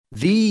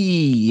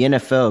The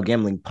NFL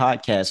Gambling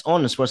Podcast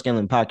on the Sports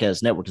Gambling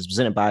Podcast Network is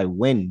presented by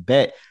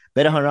WinBet.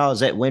 Bet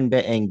 $100 at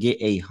WinBet and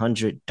get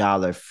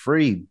 $100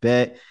 free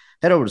bet.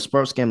 Head over to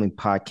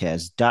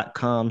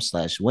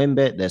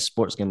sportsgamblingpodcast.com/WinBet. That's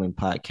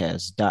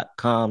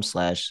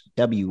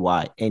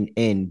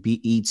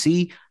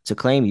sportsgamblingpodcast.com/WYNNBET to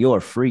claim your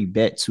free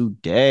bet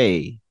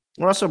today.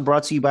 We're also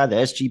brought to you by the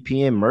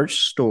SGPN merch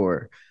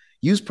store.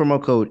 Use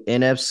promo code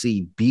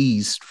NFC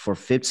Beast for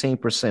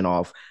 15%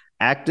 off,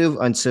 active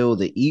until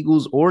the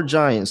Eagles or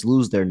Giants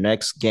lose their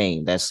next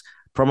game. That's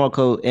promo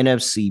code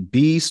NFC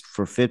Beast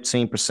for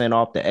 15%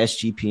 off the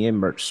SGPN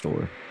merch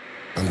store.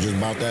 I'm just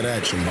about that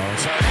action,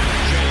 boss. You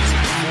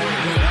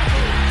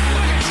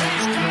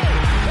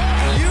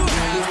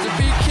have to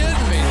be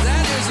kidding me.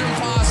 That is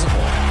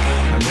impossible.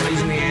 I'm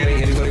raising the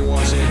ante. Anybody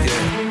wants it,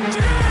 get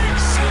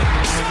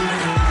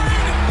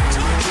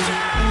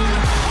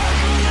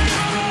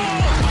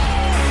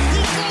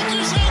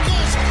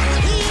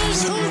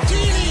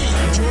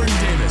Jordan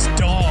Davis,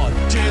 dog.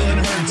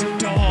 Jalen Hurts,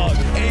 dog.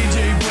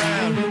 AJ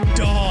Brown,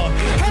 dog.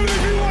 How many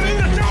of you want to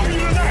eat a W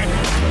tonight?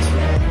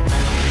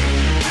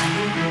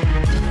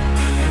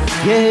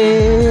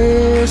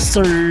 Yes,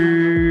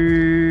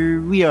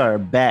 sir. We are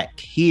back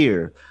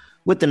here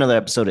with another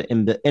episode of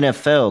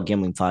NFL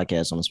Gambling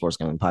Podcast on the Sports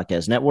Gambling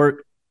Podcast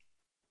Network.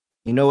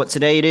 You know what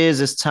today it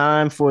is? It's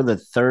time for the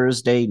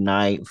Thursday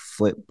night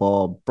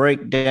football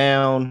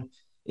breakdown.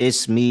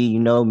 It's me, you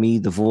know me,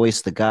 the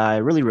voice, the guy,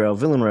 really real,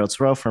 villain real,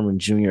 Terrell Furman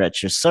Jr.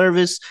 at your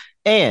service,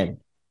 and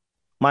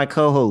my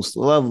co-host,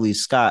 lovely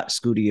Scott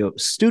Studio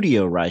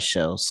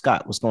Reichel.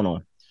 Scott, what's going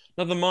on?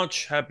 Nothing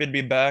much. Happy to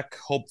be back.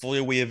 Hopefully,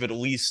 we have at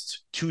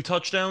least 2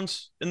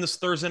 touchdowns in this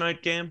Thursday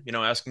night game.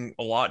 Asking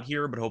a lot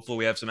here, but hopefully,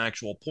 we have some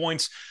actual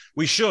points.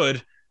 We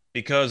should,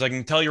 because I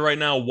can tell you right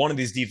now, one of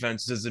these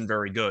defenses isn't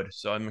very good.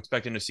 So I'm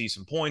expecting to see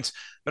some points.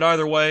 But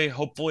either way,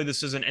 hopefully,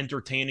 this is an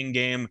entertaining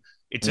game.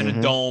 It's in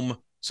a dome.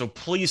 So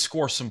please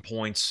score some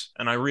points.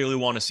 And I really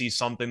want to see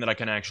something that I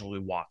can actually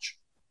watch.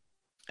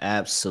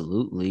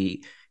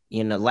 Absolutely.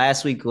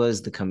 Last week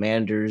was the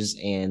Commanders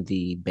and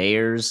the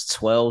Bears,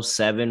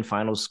 12-7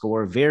 final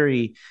score.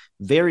 Very,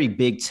 very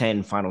Big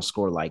Ten final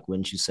score, like,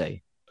 wouldn't you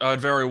say? It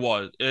very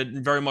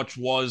much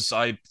was.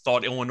 I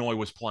thought Illinois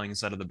was playing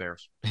instead of the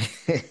Bears.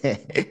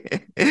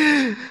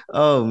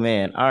 Oh,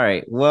 man. All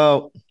right.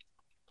 Well,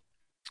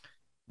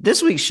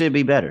 this week should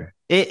be better.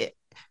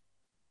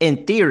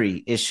 In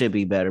theory, it should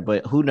be better,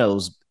 but who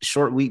knows?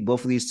 Short week,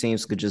 both of these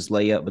teams could just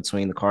lay up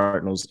between the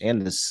Cardinals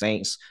and the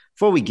Saints.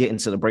 Before we get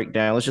into the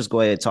breakdown, let's just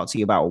go ahead and talk to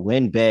you about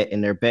WinBet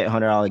and their bet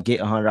 $100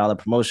 get $100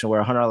 promotion,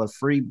 where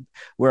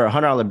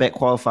 $100 bet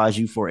qualifies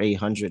you for a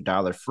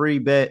 $100 free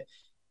bet.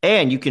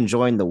 And you can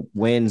join the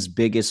Win's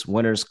Biggest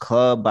Winners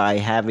Club by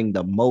having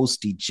the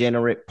most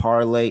degenerate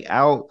parlay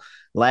out.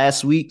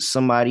 Last week,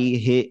 somebody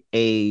hit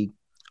a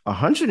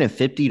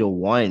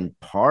 150-1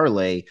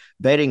 parlay,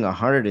 betting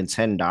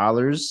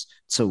 $110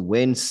 to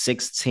win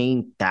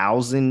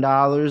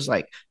 $16,000.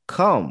 Like,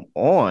 come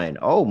on.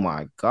 Oh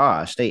my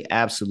gosh. They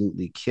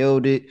absolutely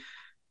killed it.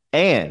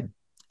 And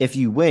if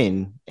you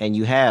win and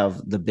you have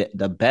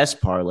the best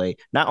parlay,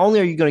 not only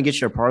are you going to get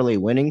your parlay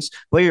winnings,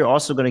 but you're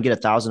also going to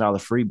get $1,000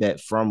 free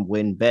bet from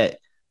WinBet.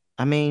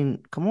 I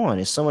mean, come on.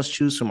 There's so much to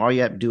choose from. All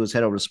you have to do is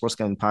head over to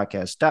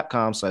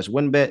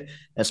sportsgamblingpodcast.com/winbet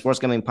at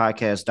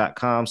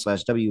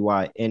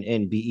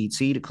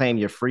sportsgamblingpodcast.com/WYNNBET to claim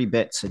your free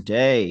bet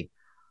today.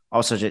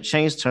 Also,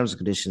 change terms and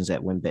conditions at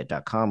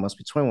winbet.com. Must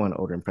be 21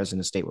 older and present in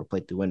the state where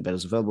playthrough WinBet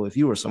is available. If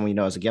you or someone you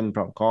know has a gambling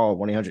problem, call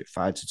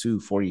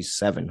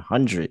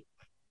 1-800-522-4700.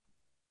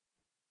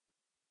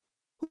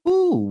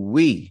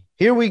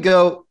 Here we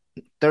go.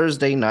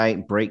 Thursday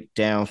night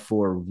breakdown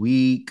for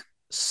week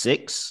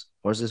 6.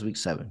 Or is this week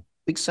 7?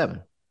 Week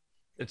 7.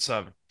 It's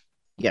 7.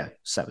 Yeah,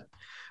 7.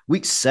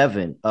 Week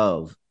 7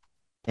 of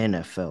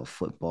NFL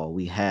football.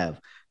 We have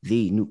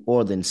the New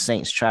Orleans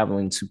Saints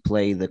traveling to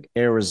play the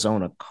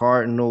Arizona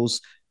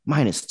Cardinals.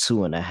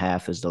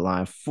 -2.5 is the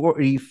line.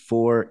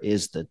 44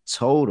 is the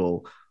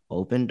total.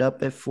 Opened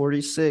up at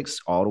 46,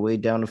 all the way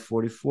down to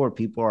 44.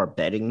 People are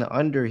betting the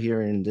under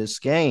here in this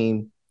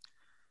game.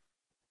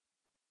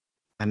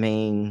 I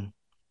mean,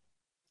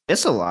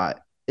 it's a lot.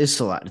 It's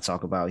a lot to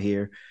talk about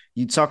here.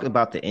 You talk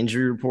about the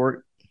injury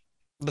report.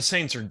 The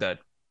Saints are dead.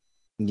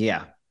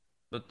 Yeah.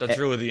 That's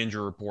really the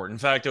injury report. In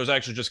fact, it was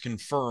actually just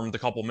confirmed a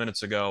couple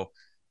minutes ago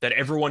that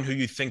everyone who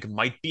you think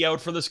might be out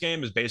for this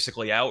game is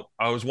basically out.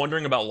 I was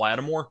wondering about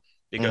Lattimore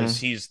because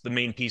he's the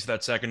main piece of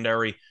that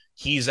secondary.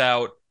 He's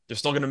out. They're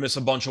still going to miss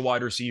a bunch of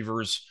wide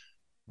receivers.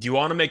 Do you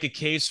want to make a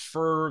case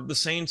for the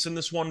Saints in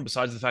this one,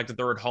 besides the fact that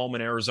they're at home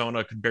and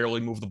Arizona could barely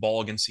move the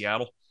ball against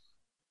Seattle?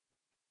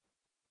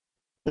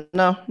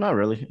 No, not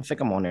really. I think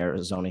I'm on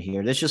Arizona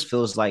here. This just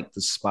feels like the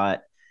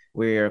spot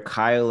where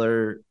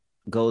Kyler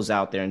goes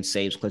out there and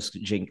saves can't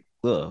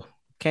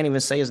even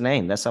say his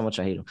name. That's how much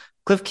I hate him.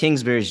 Cliff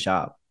Kingsbury's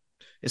job.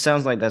 It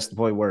sounds like that's the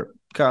point where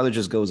Kyler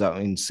just goes out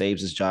and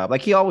saves his job,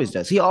 like he always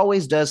does. He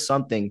always does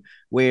something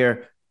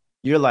where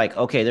you're like,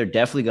 okay, they're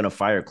definitely going to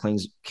fire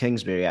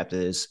Kingsbury after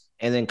this.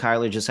 And then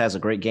Kyler just has a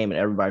great game and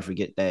everybody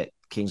forget that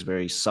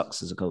Kingsbury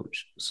sucks as a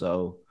coach.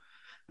 So,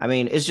 I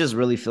mean, it just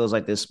really feels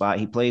like this spot.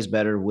 He plays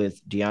better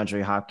with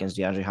DeAndre Hopkins.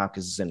 DeAndre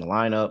Hopkins is in the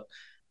lineup.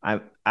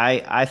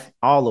 I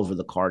all over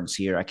the cards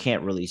here. I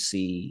can't really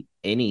see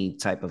any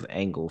type of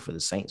angle for the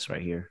Saints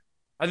right here.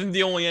 I think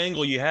the only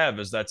angle you have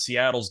is that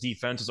Seattle's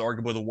defense is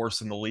arguably the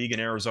worst in the league, and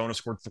Arizona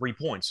scored 3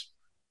 points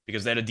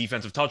because they had a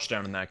defensive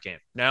touchdown in that game.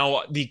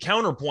 Now, the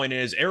counterpoint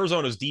is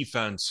Arizona's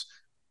defense.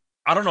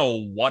 I don't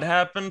know what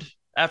happened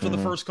after the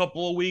Mm-hmm. first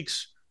couple of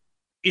weeks.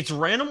 It's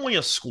randomly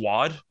a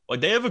squad.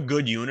 Like they have a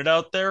good unit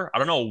out there. I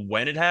don't know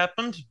when it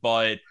happened,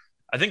 but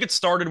I think it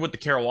started with the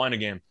Carolina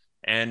game.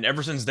 And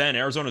ever since then,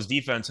 Arizona's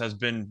defense has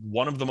been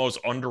one of the most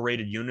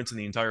underrated units in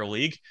the entire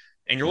league.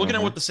 And you're looking at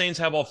Mm-hmm. what the Saints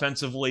have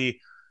offensively.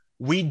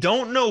 We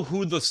don't know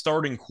who the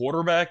starting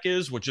quarterback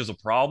is, which is a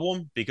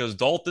problem because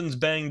Dalton's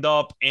banged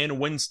up and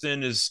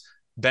Winston is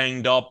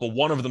banged up, but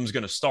one of them is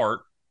going to start.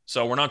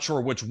 So we're not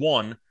sure which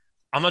one.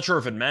 I'm not sure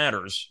if it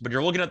matters, but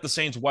you're looking at the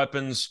Saints'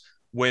 weapons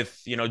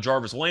with,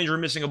 Jarvis Landry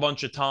missing a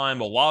bunch of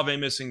time, Olave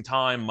missing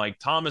time, Mike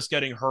Thomas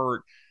getting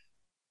hurt.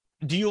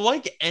 Do you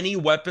like any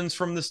weapons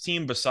from this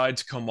team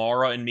besides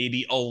Kamara and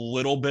maybe a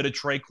little bit of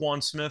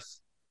Traquan Smith?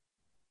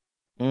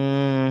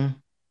 Mm,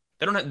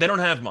 They don't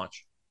have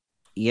much.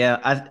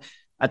 yeah,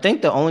 I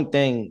think the only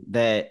thing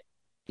that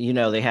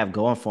they have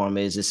going for him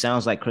is it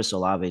sounds like Chris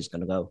Olave is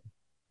going to go.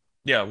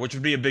 Yeah, which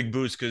would be a big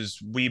boost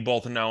because we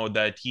both know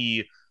that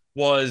he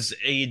was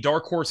a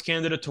dark horse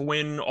candidate to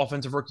win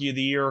Offensive Rookie of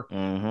the Year.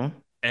 Mm-hmm.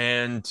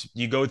 And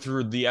you go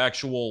through the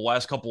actual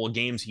last couple of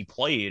games he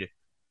played,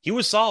 he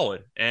was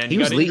solid, and he He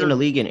got was leading the injured.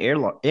 league in air.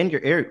 Ooh,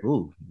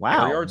 Air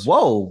wow! yards.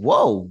 Whoa,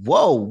 whoa,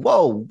 whoa,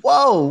 whoa,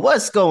 whoa!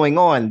 What's going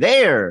on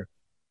there?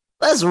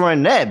 Let's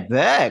run that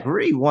back.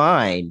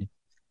 Rewind.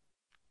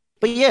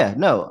 But yeah,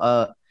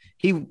 no.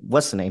 He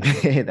what's the name?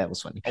 That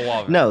was funny.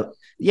 Olave. No,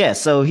 yeah.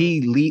 So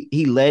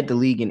he led the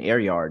league in air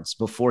yards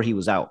before he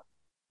was out.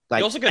 He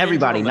Like also got injured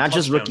everybody, on the not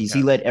just touchdown rookies. He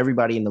catch. led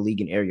everybody in the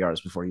league in air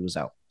yards before he was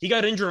out. He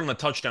got injured on the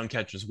touchdown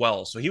catch as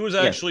well, so he was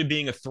Yeah. actually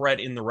being a threat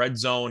in the red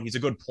zone. He's a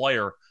good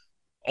player.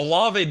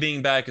 Olave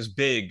being back is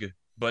big,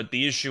 but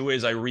the issue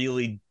is I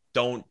really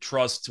don't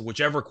trust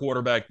whichever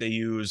quarterback they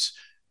use.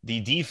 The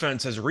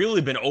defense has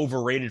really been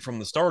overrated from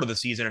the start of the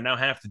season, and now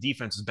half the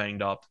defense is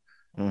banged up.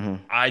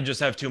 Mm-hmm. I just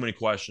have too many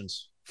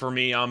questions. For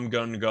me, I'm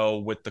going to go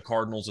with the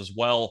Cardinals as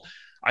well.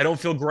 I don't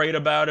feel great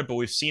about it, but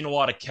we've seen a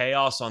lot of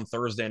chaos on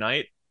Thursday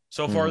night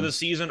so far Mm-hmm. this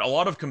season. A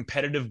lot of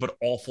competitive but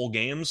awful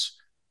games.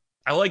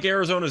 I like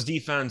Arizona's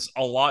defense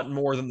a lot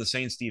more than the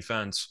Saints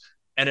defense.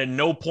 And at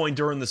no point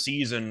during the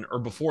season or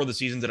before the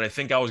season did I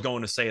think I was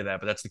going to say that,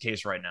 but that's the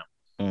case right now.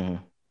 Mm-hmm.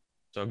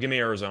 So give me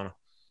Arizona.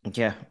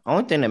 Yeah.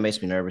 Only thing that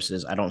makes me nervous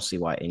is I don't see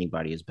why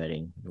anybody is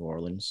betting New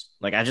Orleans.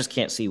 Like I just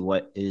can't see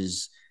what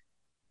is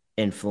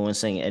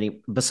influencing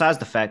any besides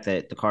the fact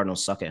that the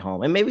Cardinals suck at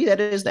home. And maybe that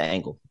is the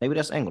angle. Maybe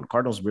that's the angle. The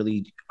Cardinals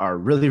really are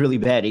really, really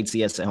bad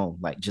ATS at home.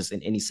 Like just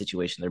in any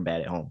situation, they're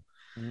bad at home.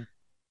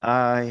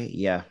 Mm-hmm.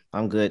 Yeah,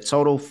 I'm good.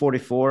 Total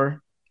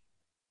 44.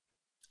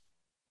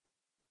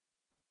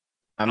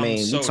 I I'm mean,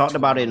 we so talked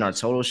about torn it in on our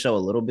this one. total show a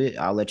little bit.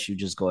 I'll let you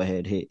just go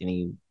ahead hit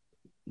any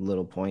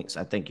little points.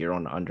 I think you're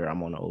on the under.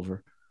 I'm on the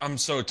over. I'm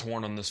so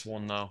torn on this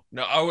one, though.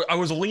 No, I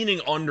was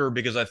leaning under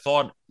because I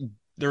thought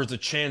there's a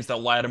chance that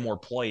Lattimore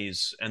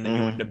plays and then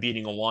you end Mm-hmm. up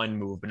beating a line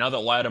move. But now that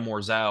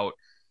Lattimore's out,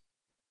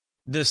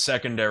 this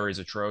secondary is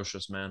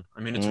atrocious, man.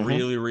 I mean, it's Mm-hmm.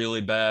 really,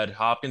 really bad.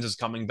 Hopkins is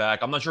coming back.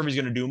 I'm not sure if he's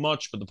going to do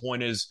much, but the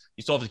point is,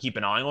 you still have to keep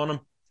an eye on him.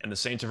 And the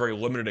Saints are very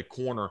limited at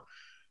corner.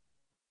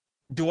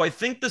 Do I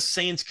think the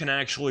Saints can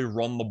actually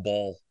run the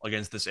ball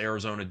against this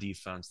Arizona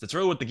defense? That's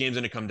really what the game's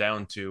going to come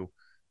down to.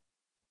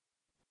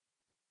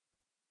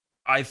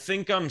 I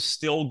think I'm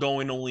still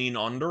going to lean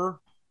under,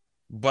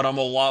 but I'm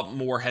a lot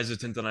more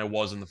hesitant than I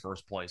was in the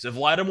first place. If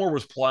Lattimore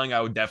was playing, I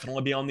would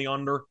definitely be on the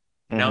under.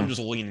 Now I'm Mm-hmm.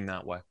 just leaning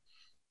that way.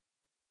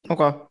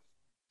 Okay. All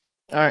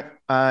right.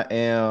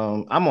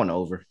 I'm on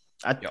over.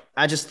 I Yep.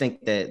 I just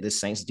think that the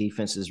Saints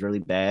defense is really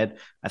bad.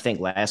 I think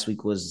last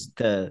week was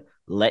the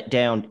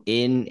letdown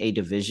in a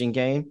division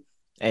game.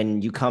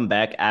 And you come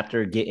back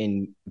after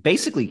getting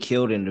basically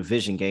killed in a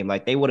division game.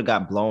 Like they would have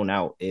got blown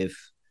out if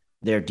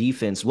their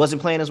defense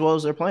wasn't playing as well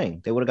as they're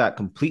playing. They would have got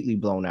completely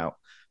blown out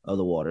of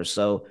the water.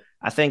 So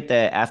I think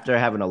that after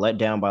having a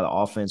letdown by the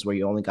offense where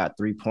you only got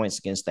 3 points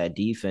against that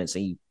defense,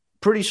 and you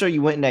pretty sure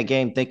you went in that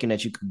game thinking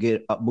that you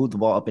could move the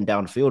ball up and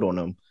down the field on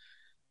them.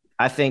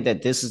 I think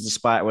that this is the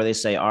spot where they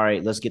say, all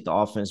right, let's get the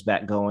offense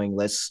back going.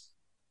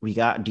 We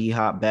got D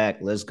Hop back.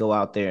 Let's go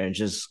out there and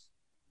just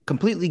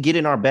completely get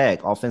in our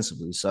bag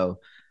offensively. So,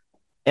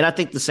 and I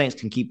think the Saints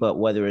can keep up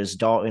whether it's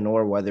Dalton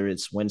or whether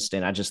it's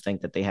Winston. I just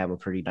think that they have a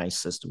pretty nice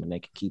system and they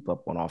can keep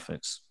up on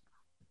offense.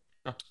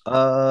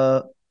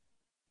 Uh,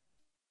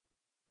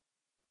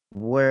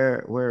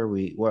 where are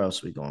we? Where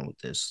else are we going with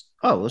this?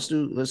 Oh, let's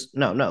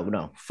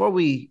no. Before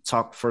we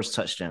talk first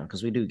touchdown,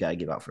 because we do gotta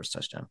give out first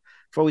touchdown.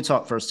 Before we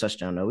talk first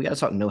touchdown, though, we gotta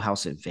talk no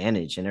house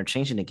advantage, and they're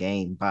changing the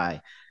game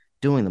by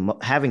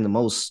having the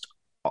most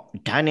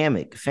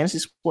dynamic fantasy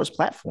sports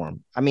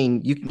platform. I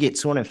mean, you can get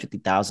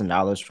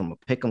 $250,000 from a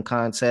pick'em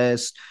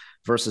contest.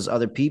 versus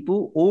other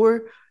people,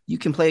 or you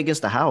can play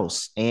against the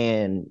house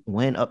and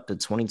win up to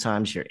 20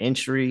 times your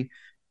entry.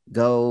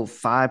 Go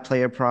 5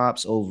 player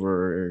props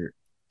over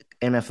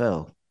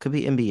NFL, could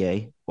be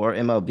NBA or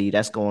MLB.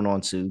 That's going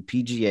on too.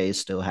 PGA is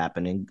still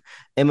happening.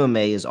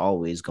 MMA is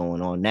always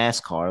going on.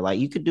 NASCAR, like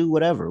you could do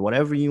whatever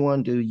you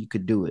want to do, you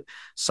could do it.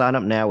 Sign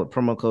up now with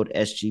promo code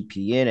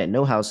SGPN at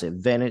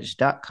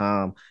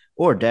nohouseadvantage.com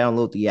or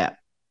download the app.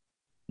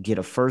 Get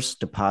a first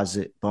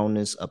deposit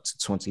bonus up to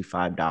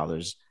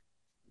 $25.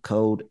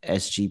 Code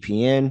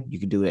SGPN. You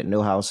can do it at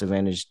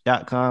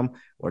nohouseadvantage.com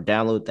or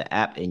download the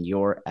app in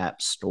your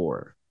app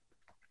store.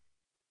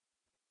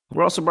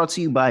 We're also brought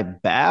to you by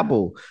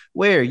Babbel,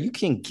 where you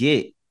can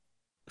get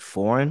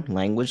foreign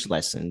language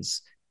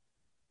lessons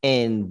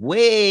in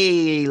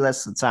way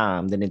less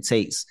time than it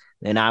takes.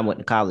 And I went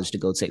to college to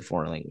go take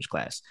foreign language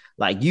class.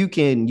 Like you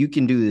can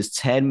do this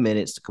 10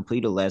 minutes to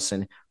complete a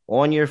lesson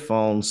on your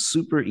phone,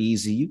 super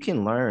easy. You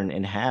can learn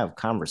and have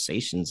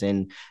conversations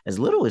in as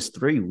little as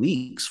 3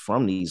 weeks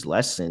from these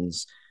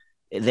lessons.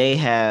 They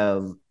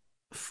have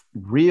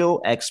real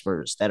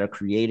experts that are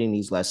creating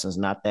these lessons,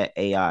 not that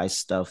AI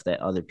stuff that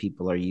other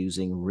people are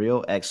using.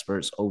 Real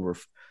experts over.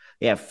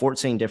 They have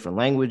 14 different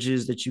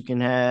languages that you can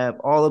have,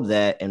 all of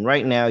that. And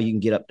right now you can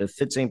get up to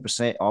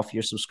 15% off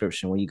your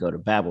subscription when you go to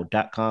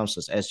babbel.com. So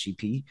it's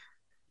SGP.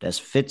 That's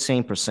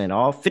 15%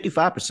 off,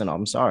 55% off.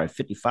 I'm sorry,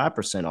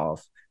 55%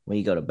 off when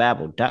you go to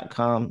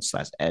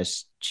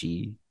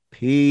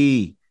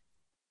babbel.com/SGP.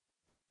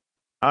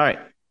 All right.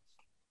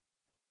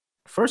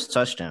 First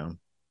touchdown,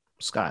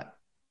 Scott.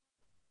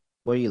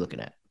 What are you looking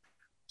at?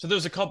 So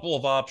there's a couple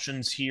of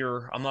options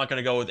here. I'm not going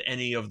to go with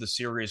any of the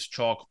serious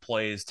chalk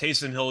plays.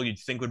 Taysom Hill, you'd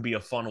think would be a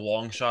fun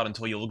long shot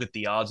until you look at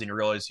the odds and you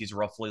realize he's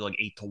roughly like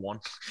 8-1.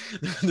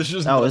 There's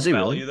just Oh, no is he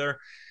value really? there.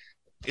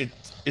 It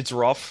it's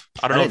rough.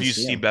 I don't I know if didn't you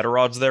see see him. better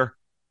odds there,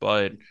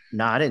 but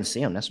No, I didn't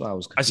see him. That's why I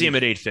was I see him at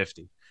confused.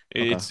 850.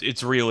 Okay.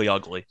 It's really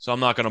ugly, so I'm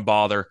not going to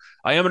bother.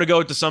 I am going to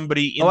go to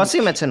somebody Oh, I in. see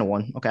him at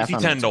 10-1. Okay, I Is he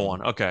found him at 10 to 10 1?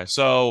 1. Okay.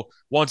 So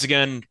once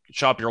again,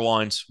 shop your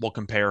lines. We'll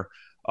compare.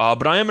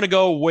 But I am going to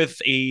go with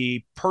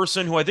a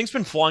person who I think's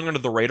been flying under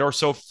the radar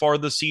so far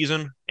this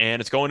season, and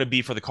it's going to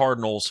be for the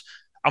Cardinals.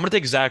 I'm going to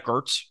take Zach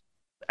Ertz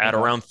at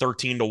Okay. around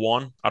 13 to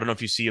 1. I don't know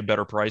if you see a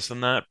better price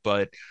than that,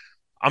 but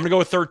I'm going to go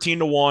with 13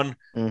 to 1.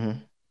 Mm-hmm.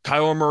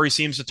 Kyler Murray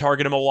seems to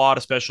target him a lot,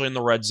 especially in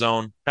the red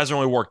zone. Hasn't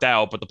really worked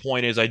out, but the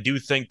point is, I do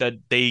think that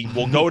they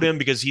will go to him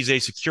because he's a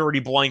security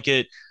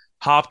blanket.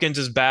 Hopkins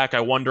is back. I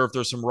wonder if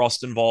there's some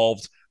rust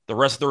involved. The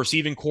rest of the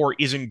receiving core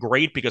isn't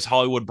great because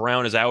Hollywood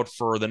Brown is out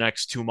for the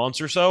next 2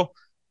 months or so.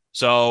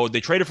 So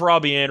they traded for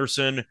Robbie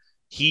Anderson.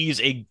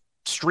 He's a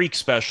streak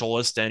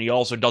specialist, and he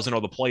also doesn't know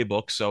the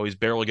playbook, so he's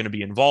barely going to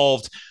be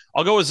involved.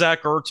 I'll go with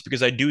Zach Ertz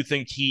because I do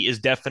think he is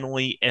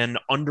definitely an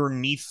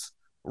underneath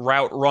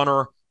route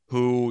runner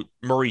who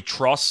Murray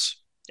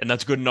trusts, and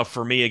that's good enough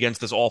for me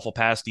against this awful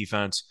pass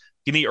defense.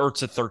 Give me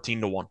Ertz at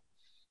 13 to 1.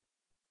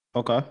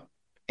 Okay.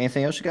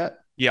 Anything else you got?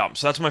 Yeah,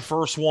 so that's my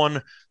first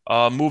one.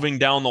 Moving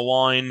down the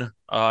line,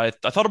 I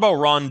thought about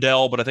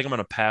Rondell, but I think I'm going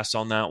to pass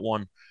on that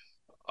one.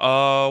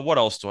 What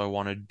else do I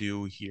want to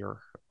do here?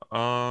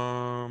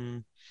 I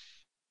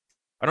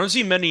don't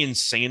see many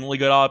insanely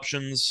good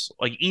options.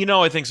 Like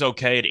Eno, I think's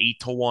okay at 8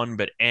 to 1,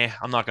 but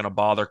I'm not going to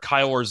bother.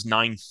 Kyler's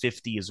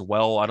 950 as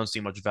well. I don't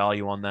see much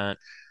value on that.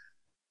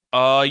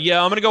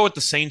 Yeah, I'm gonna go with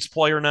the Saints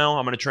player now.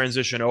 I'm gonna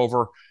transition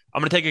over. I'm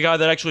gonna take a guy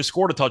that actually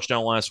scored a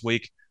touchdown last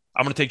week.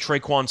 I'm gonna take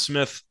Traquan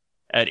Smith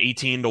at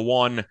 18 to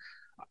 1.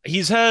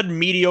 He's had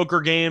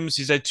mediocre games.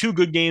 He's had 2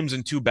 good games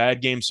and 2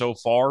 bad games so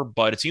far,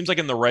 but it seems like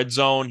in the red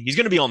zone, he's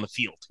going to be on the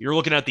field. You're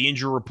looking at the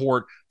injury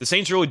report. The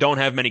Saints really don't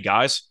have many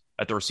guys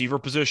at the receiver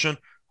position.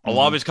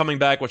 Olave Mm-hmm. is coming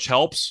back, which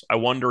helps. I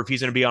wonder if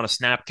he's going to be on a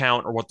snap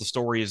count or what the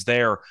story is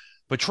there.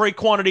 But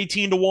Traquan at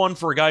 18 to 1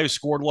 for a guy who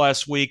scored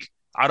last week,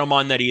 I don't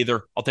mind that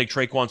either. I'll take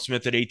Traquan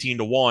Smith at 18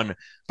 to 1.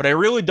 But I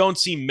really don't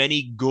see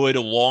many good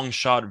long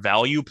shot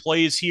value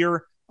plays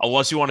here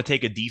unless you want to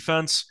take a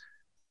defense.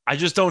 I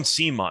just don't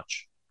see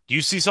much. Do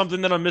you see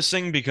something that I'm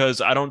missing?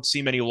 Because I don't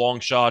see many long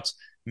shots.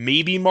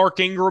 Maybe Mark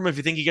Ingram if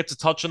you think he gets a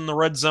touch in the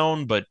red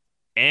zone, but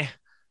eh,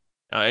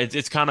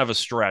 it's kind of a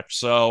stretch.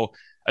 So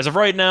as of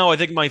right now, I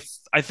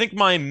think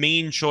my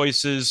main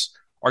choices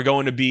are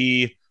going to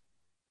be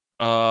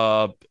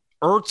uh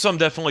Ertz. I'm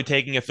definitely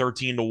taking a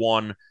 13 to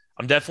 1.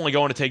 I'm definitely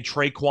going to take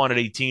Traquan at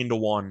 18 to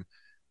 1.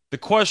 The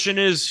question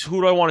is,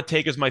 who do I want to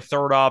take as my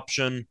third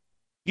option?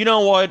 You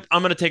know what?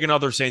 I'm going to take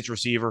another Saints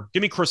receiver.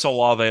 Give me Chris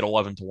Olave at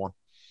 11 to 1.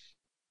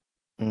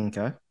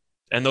 Okay.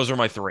 And those are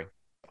my three.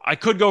 I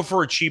could go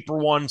for a cheaper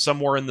one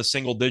somewhere in the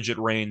single digit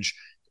range,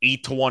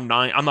 8 to 1,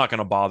 9. I'm not going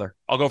to bother.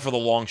 I'll go for the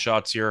long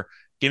shots here.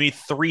 Give me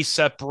 3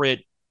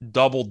 separate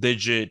double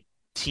digit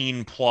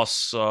teen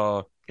plus,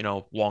 long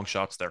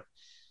shots there.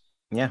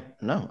 Yeah.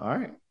 No. All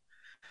right.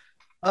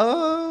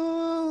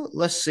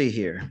 Let's see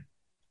here.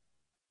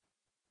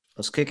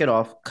 Let's kick it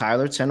off.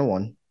 Kyler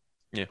 10-1.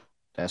 Yeah.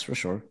 That's for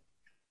sure.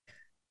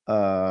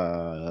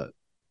 Uh,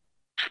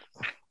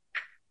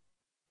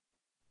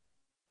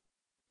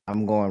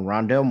 I'm going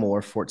Rondell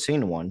Moore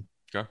 14-1.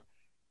 Okay.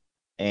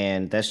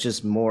 and that's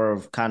just more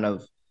of kind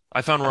of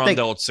I found I think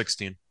Rondell at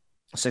 16.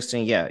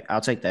 16. Yeah,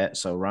 I'll take that.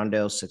 So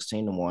Rondell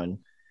 16-1,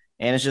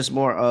 and it's just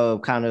more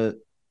of kind of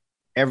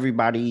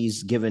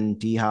everybody's giving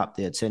D Hop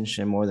the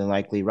attention more than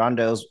likely.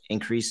 Rondell's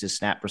increased his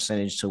snap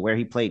percentage to where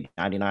he played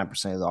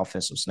 99% of the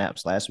offensive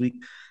snaps last week.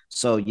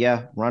 So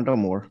yeah, Rondell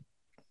more.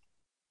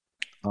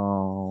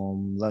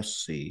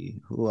 Let's see.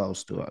 Who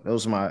else do I?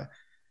 Those are my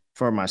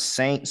for my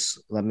Saints.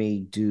 Let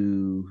me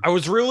do. I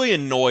was really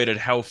annoyed at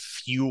how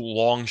few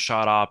long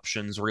shot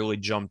options really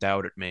jumped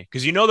out at me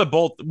because you know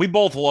that we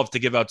both love to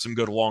give out some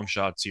good long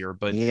shots here,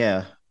 but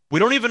Yeah, we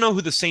don't even know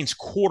who the Saints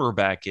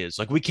quarterback is.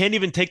 Like we can't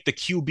even take the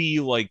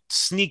QB like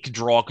sneak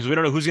draw because we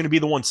don't know who's going to be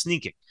the one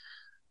sneaking.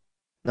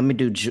 let me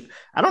do.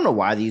 I don't know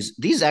why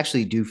these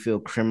actually do feel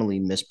criminally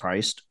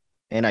mispriced,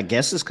 and I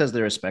guess it's because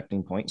they're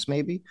expecting points.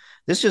 Maybe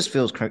this just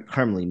feels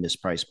criminally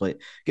mispriced. But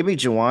give me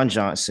Jawan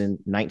Johnson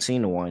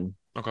 19-1.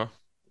 Okay.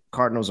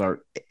 Cardinals are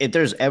if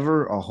there's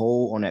ever a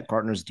hole on that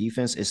Cardinals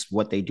defense, it's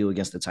what they do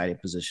against the tight end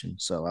position.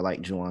 So I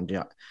like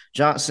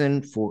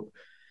Johnson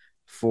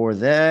for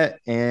that.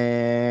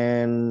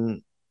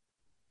 And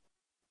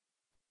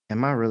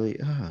am I really?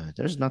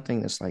 There's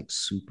nothing that's like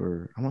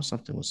super. I want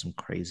something with some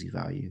crazy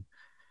value.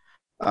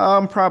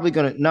 I'm probably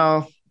gonna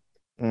no.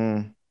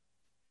 Mm,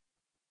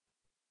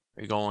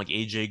 Are you going like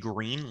AJ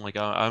Green? Like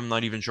I'm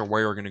not even sure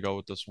where you're going to go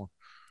with this one.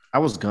 I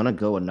was gonna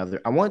go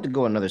another. I wanted to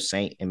go another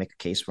Saint and make a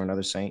case for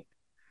another Saint,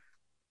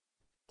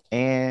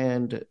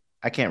 and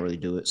I can't really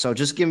do it. So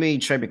just give me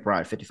Trey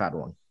McBride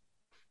 55-1.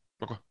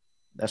 Okay.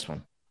 That's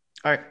one.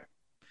 All right.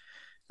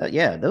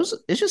 Yeah, those.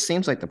 It just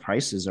seems like the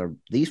prices are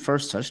these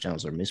first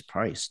touchdowns are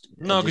mispriced.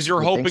 I No, because just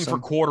you're would think hoping for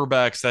so.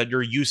 quarterbacks that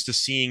you're used to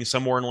seeing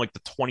somewhere in like the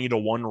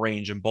 20-1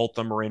 range, and both of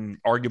them are in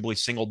arguably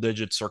single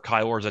digits, or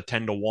Kyler's at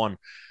 10-1.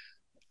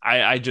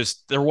 I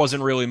just there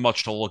wasn't really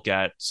much to look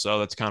at, so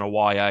that's kind of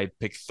why I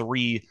picked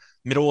three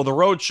middle of the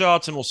road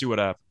shots, and we'll see what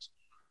happens.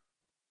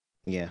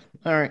 Yeah.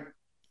 All right.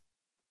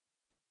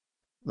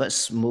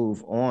 Let's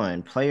move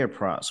on. Player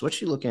props. What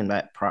you looking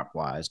at prop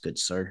wise, good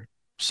sir?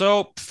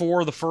 So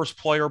for the first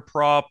player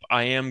prop,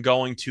 I am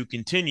going to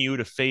continue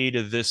to fade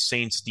this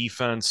Saints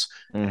defense.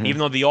 And even Mm-hmm.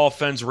 though the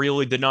offense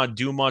really did not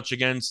do much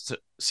against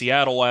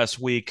Seattle last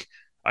week,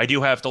 I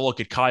do have to look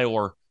at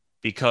Kyler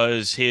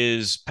because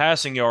his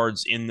passing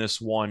yards in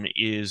this one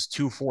is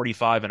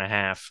 245 and a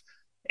half.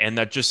 And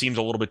that just seems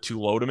a little bit too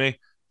low to me,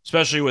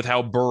 especially with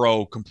how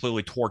Burrow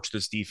completely torched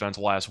this defense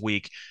last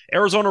week.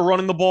 Arizona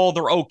running the ball,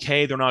 they're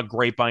okay. They're not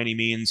great by any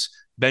means.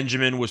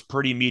 Benjamin was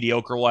pretty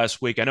mediocre last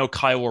week. I know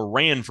Kyler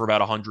ran for about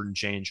 100 and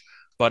change,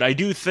 but I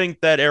do think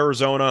that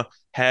Arizona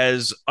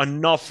has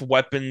enough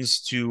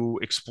weapons to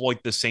exploit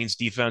the Saints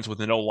defense with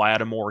no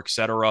Lattimore,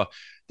 etc.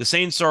 The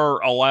Saints are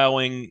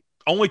allowing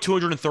only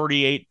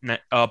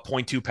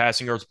 238.2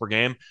 passing yards per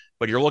game,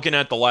 but you're looking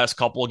at the last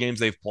couple of games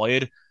they've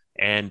played,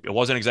 and it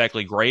wasn't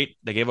exactly great.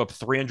 They gave up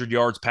 300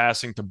 yards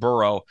passing to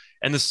Burrow,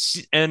 and the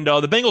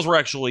Bengals were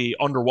actually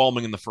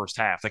underwhelming in the first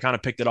half. They kind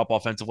of picked it up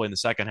offensively in the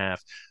second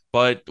half.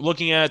 But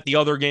looking at the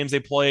other games they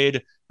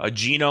played,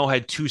 Geno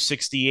had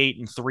 268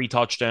 and three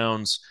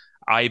touchdowns.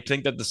 I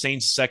think that the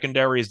Saints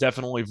secondary is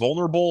definitely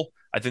vulnerable.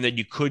 I think that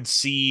you could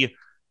see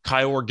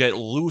Kyler get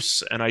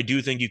loose, and I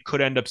do think you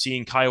could end up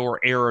seeing Kyler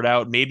air it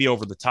out, maybe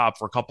over the top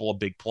for a couple of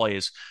big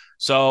plays.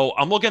 So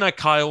I'm looking at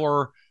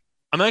Kyler.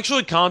 I'm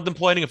actually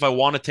contemplating if I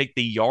want to take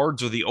the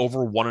yards or the over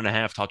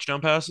 1.5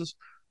 touchdown passes.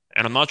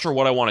 And I'm not sure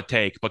what I want to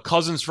take. But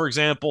Cousins, for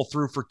example,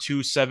 threw for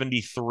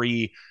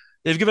 273.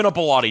 They've given up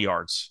a lot of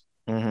yards.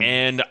 Mm-hmm.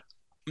 And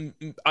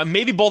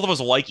maybe both of us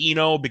like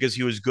Eno because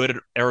he was good at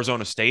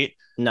Arizona State.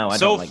 No, I don't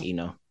So, like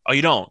Eno. oh,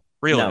 you don't?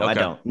 Really? No, I Okay.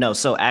 don't. No,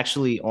 so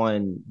actually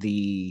on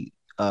the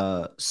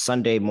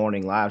Sunday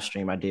morning live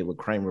stream I did with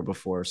Kramer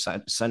before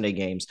Sunday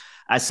games,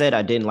 I said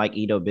I didn't like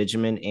Edo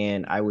Benjamin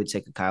and I would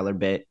take a Kyler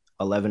bet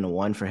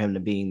 11-1 for him to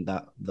being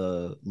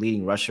the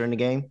leading rusher in the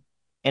game,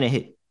 and it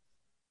hit.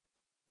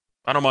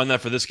 I don't mind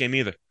that for this game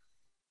either.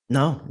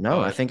 No,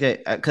 no, I But think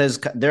that because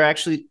they're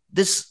actually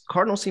this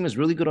Cardinals team is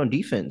really good on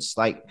defense.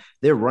 Like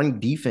their run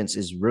defense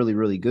is really,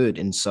 really good,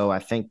 and so I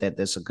think that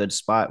that's a good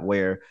spot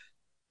where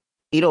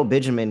Edo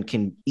Benjamin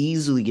can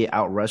easily get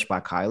outrushed by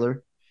Kyler.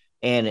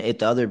 And if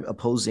the other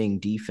opposing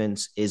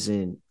defense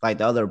isn't like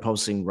the other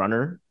opposing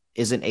runner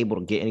isn't able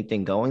to get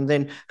anything going,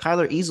 then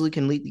Kyler easily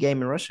can lead the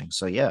game in rushing.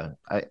 So yeah,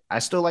 I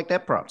still like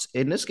that props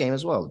in this game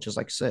as well, just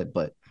like you said.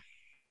 But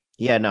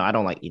yeah, no, I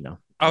don't like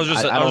I I was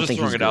don't just think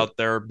throwing he's it good. out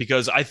there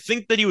because I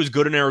think that he was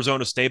good in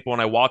Arizona State, but when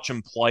I watch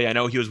him play, I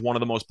know he was one of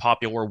the most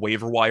popular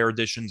waiver wire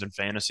additions in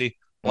fantasy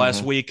last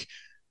Mm-hmm. week.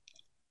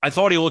 I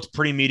thought he looked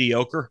pretty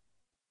mediocre.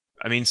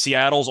 I mean,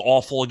 Seattle's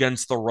awful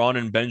against the run,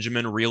 and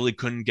Benjamin really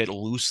couldn't get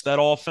loose that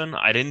often.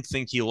 I didn't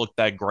think he looked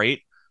that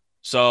great.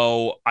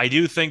 So I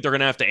do think they're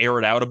going to have to air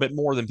it out a bit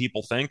more than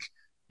people think.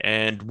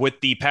 And with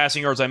the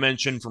passing yards I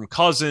mentioned from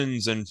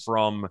Cousins and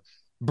from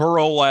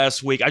Burrow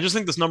last week, I just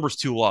think this number's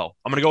too low.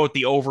 I'm going to go with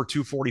the over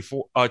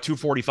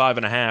 245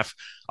 and a half.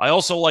 I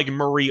also like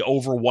Murray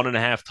over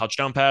 1.5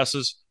 touchdown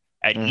passes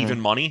at even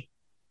Mm-hmm. money.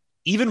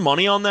 Even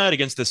money on that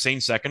against the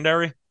Saints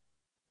secondary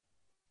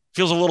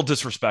feels a little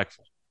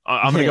disrespectful.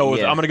 I'm gonna go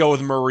with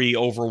Yeah. Murray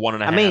over one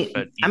and a I half mean, at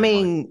I even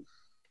money. mean,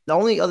 the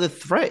only other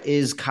threat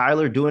is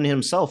Kyler doing it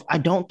himself. I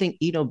don't think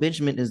Eno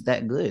Benjamin is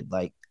that good.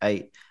 Like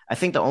I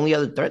think the only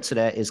other threat to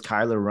that is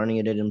Kyler running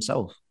it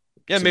himself.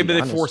 Yeah, To be maybe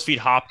they force honest, feed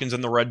Hopkins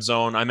in the red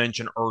zone. I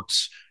mentioned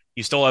Ertz.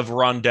 You still have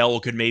Rondell who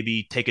could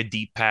maybe take a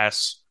deep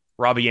pass.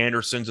 Robbie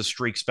Anderson's a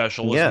streak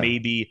specialist. yeah,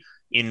 Maybe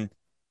in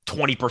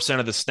 20%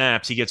 of the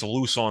snaps he gets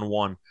loose on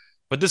one.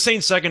 But this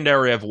Saints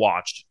secondary I've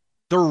watched.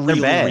 They're they're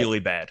really, bad. really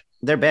bad.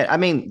 They're bad. I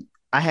mean,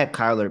 I had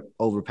Kyler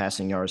over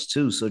passing yards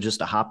too. So just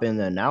to hop in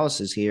the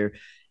analysis here,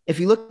 if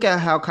you look at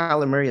how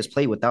Kyler Murray has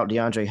played without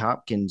DeAndre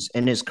Hopkins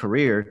in his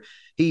career,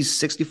 he's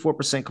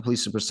 64%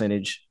 completion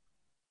percentage,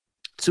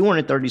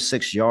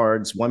 236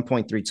 yards,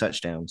 1.3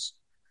 touchdowns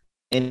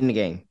in the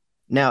game.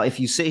 Now, if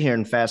you sit here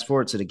and fast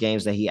forward to the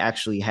games that he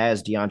actually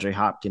has DeAndre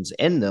Hopkins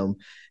in them,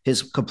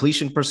 his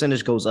completion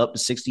percentage goes up to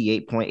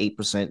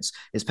 68.8%.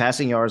 His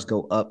passing yards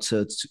go up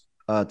to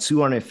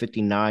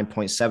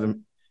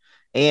 259.7,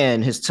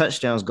 and his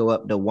touchdowns go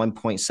up to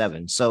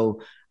 1.7.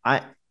 So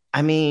I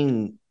I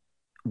mean,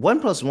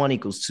 1 + 1 =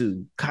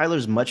 2.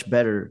 Kyler's much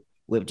better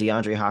with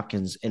DeAndre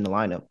Hopkins in the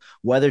lineup.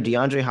 Whether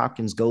DeAndre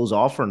Hopkins goes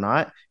off or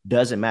not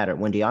doesn't matter.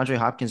 When DeAndre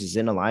Hopkins is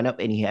in the lineup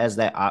and he has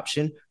that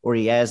option, or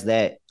he has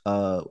that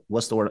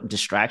what's the word,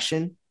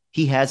 distraction,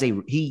 he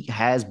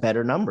has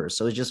better numbers.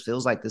 So it just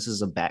feels like this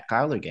is a back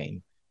Kyler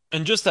game.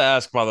 And just to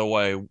ask, by the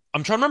way,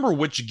 I'm trying to remember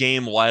which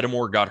game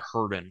Lattimore got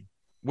hurt in.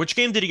 Which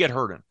game did he get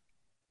hurt in?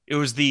 It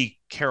was the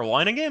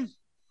Carolina game,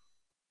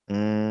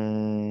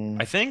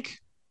 Mm, I think.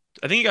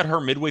 I think he got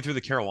hurt midway through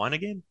the Carolina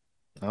game.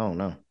 I don't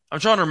know. I'm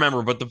trying to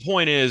remember, but the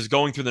point is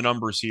going through the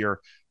numbers here.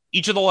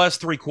 Each of the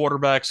last three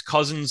quarterbacks,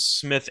 Cousins,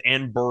 Smith,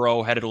 and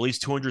Burrow, had at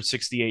least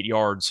 268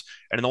 yards.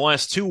 And in the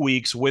last 2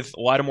 weeks, with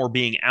Lattimore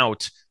being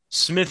out,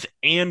 Smith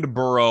and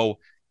Burrow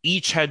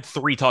each had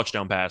three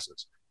touchdown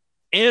passes.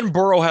 And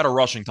Burrow had a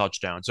rushing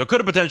touchdown. So it could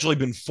have potentially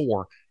been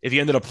four if he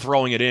ended up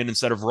throwing it in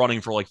instead of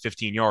running for like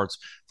 15 yards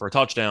for a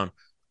touchdown.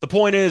 The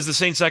point is the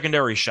Saints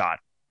secondary shot.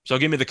 So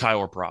give me the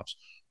Kyler props.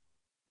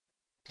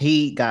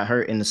 He got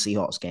hurt in the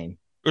Seahawks game.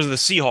 It was the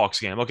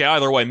Seahawks game. Okay,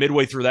 either way,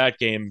 midway through that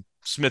game,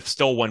 Smith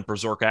still went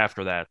berserk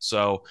after that.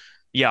 So,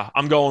 yeah,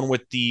 I'm going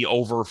with the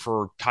over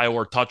for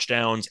Kyler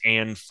touchdowns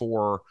and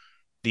for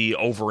the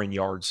over in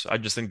yards. I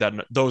just think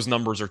that those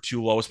numbers are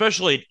too low,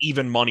 especially at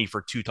even money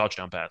for two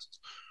touchdown passes.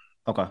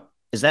 Okay.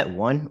 Is that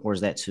one or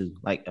is that two?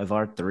 Like of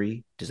our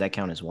three, does that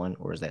count as one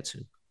or is that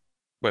two?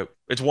 Wait,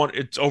 it's one.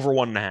 It's over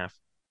one and a half.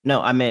 No,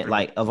 I meant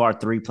like of our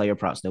three player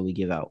props that we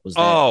give out. Was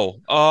that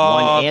Oh,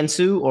 one and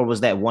two, or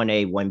was that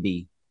 1A,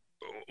 1B?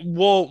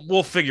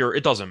 we'll figure.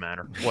 It doesn't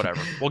matter. Whatever.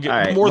 We'll All get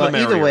right. more the Well,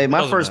 either merrier. way, It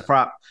doesn't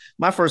matter.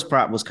 my first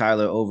prop was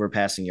Kyler over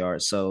passing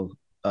yards. So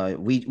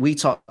we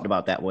talked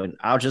about that one.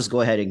 I'll just go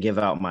ahead and give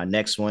out my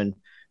next one,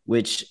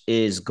 which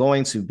is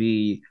going to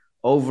be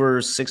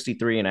over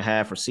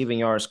 63.5 receiving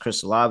yards,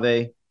 Chris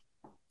Olave.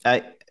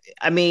 I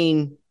I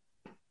mean,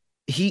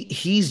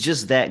 he's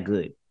just that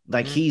good.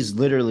 Like Mhm. he's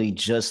literally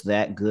just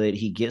that good.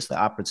 He gets the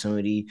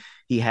opportunity.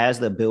 He has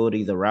the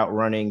ability, the route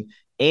running.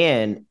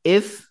 And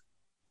if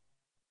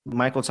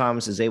Michael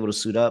Thomas is able to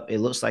suit up, it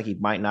looks like he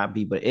might not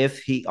be, but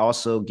if he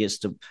also gets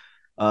to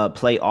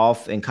play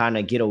off and kind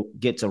of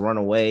get to run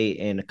away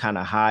and kind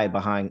of hide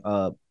behind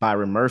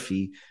Byron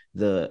Murphy,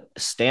 the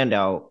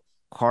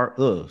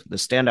the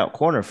standout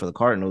corner for the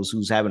Cardinals,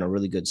 who's having a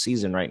really good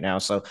season right now.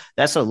 So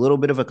that's a little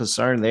bit of a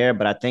concern there,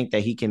 but I think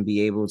that he can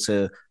be able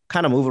to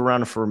kind of move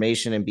around the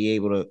formation and be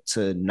able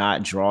to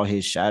not draw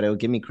his shadow.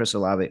 Give me Chris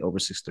Olave over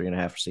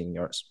 63.5 receiving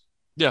yards.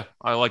 Yeah,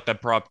 I like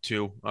that prop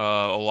too.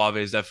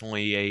 Olave is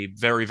definitely a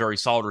very, very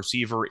solid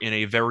receiver in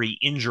a very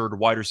injured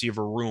wide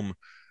receiver room.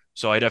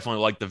 So I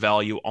definitely like the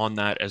value on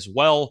that as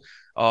well.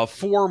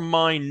 For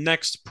my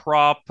next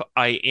prop,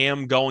 I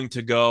am going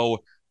to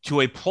go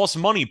to a plus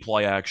money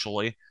play,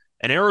 actually.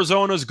 And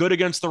Arizona's good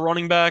against the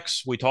running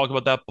backs. We talked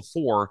about that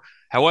before.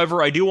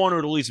 However, I do want to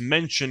at least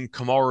mention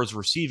Kamara's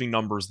receiving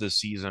numbers this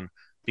season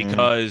Mm-hmm.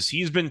 because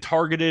he's been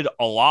targeted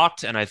a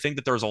lot, and I think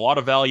that there's a lot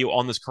of value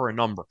on this current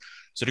number.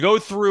 So to go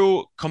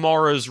through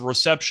Kamara's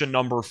reception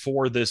number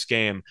for this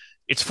game,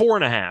 it's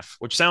 4.5,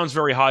 which sounds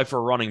very high for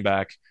a running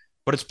back,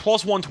 but it's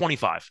plus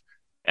 125.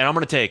 And I'm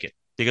going to take it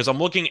because I'm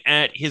looking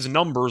at his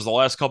numbers the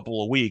last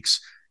couple of weeks,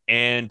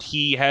 and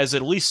he has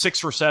at least he has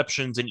six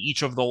receptions in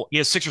each of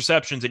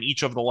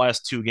the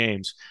last two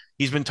games.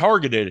 He's been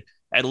targeted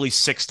at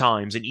least six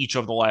times in each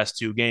of the last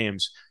two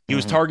games. He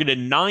was Mm-hmm. targeted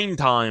nine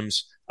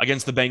times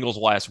against the Bengals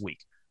last week.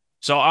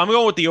 So I'm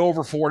going with the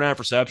over 4.5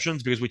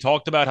 receptions because we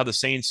talked about how the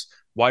Saints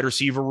wide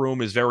receiver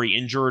room is very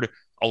injured.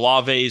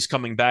 Olave is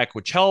coming back,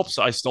 which helps.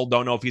 I still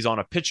don't know if he's on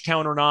a pitch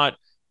count or not.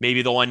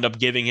 Maybe they'll end up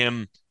giving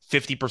him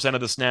 50% of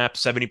the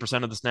snaps,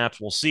 70% of the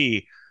snaps. We'll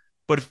see.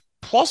 But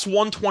plus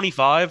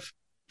 125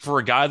 for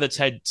a guy that's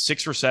had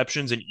six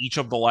receptions in each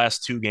of the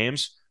last two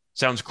games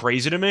sounds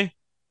crazy to me.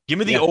 Give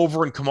me the Yeah.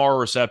 over in Kamara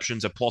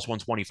receptions at plus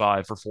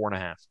 125 for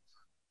 4.5.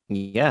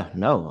 Yeah.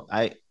 No,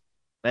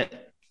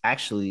 that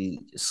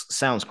actually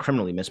sounds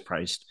criminally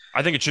mispriced.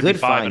 I think it should be Good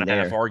five and find a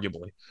half, there.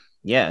 arguably.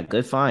 Yeah,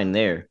 good find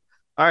there.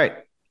 All right.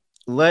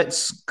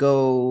 let's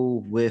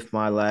go with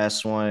my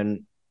last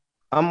one.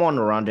 I'm on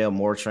the Rondale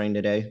Moore train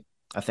today.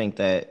 I think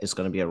that it's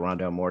going to be a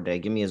Rondale Moore day.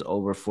 Give me his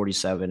over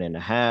 47 and a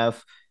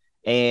half.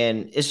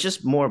 And it's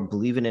just more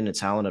believing in the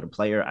talent of the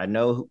player. I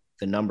know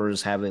the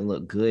numbers haven't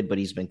looked good, but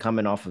he's been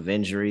coming off of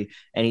injury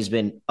and he's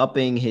been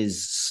upping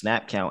his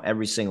snap count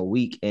every single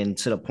week. And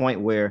to the point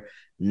where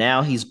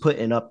now he's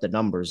putting up the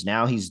numbers.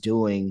 Now he's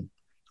doing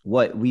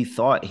what we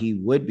thought he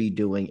would be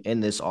doing in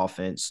this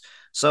offense.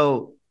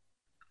 So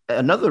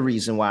another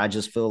reason why I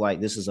just feel like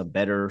this is a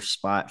better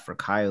spot for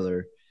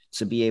Kyler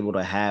to be able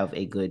to have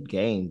a good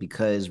game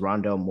because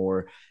Rondell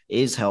Moore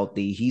is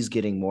healthy. He's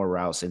getting more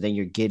routes, and then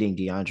you're getting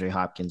DeAndre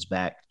Hopkins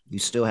back. You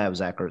still have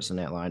Zach Ertz in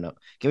that lineup.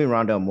 Give me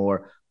Rondell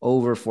Moore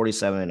over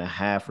 47 and a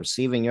half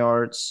receiving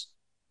yards.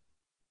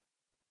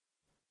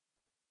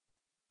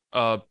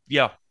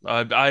 Yeah,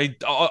 I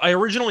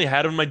originally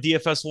had him in my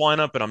DFS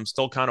lineup, but I'm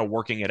still kind of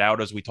working it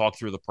out as we talk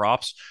through the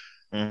props.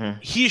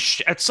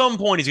 Mm-hmm. At some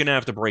point he's going to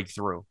have to break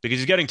through because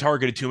he's getting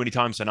targeted too many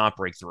times to not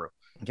break through.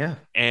 Yeah.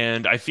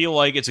 And I feel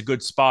like it's a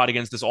good spot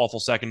against this awful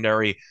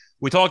secondary.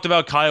 We talked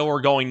about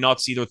Kyler going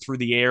nuts either through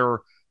the air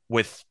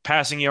with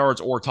passing yards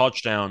or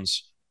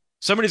touchdowns.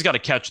 Somebody's got to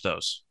catch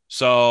those.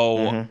 So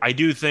Mm-hmm. I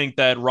do think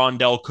that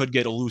Rondell could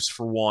get loose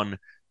for one.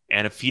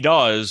 And if he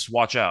does,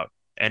 watch out.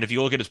 And if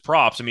you look at his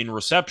props, I mean,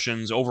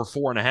 receptions over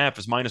 4.5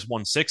 is minus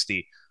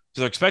 160.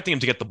 So they're expecting him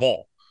to get the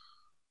ball.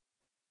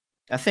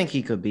 I think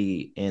he could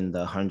be in the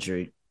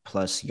 100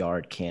 plus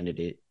yard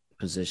candidate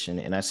position,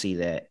 and I see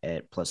that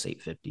at plus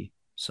 850.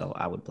 So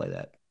I would play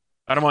that.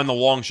 I don't mind the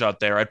long shot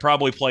there. I'd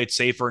probably play it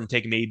safer and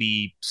take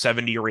maybe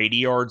 70 or 80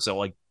 yards. So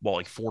like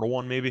 4 to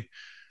 1 maybe.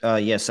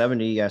 Yeah,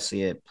 70, I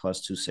see it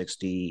plus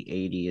 260.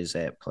 80 is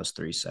at plus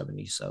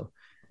 370. So,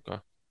 Okay.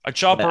 I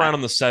chop but around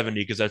on the 70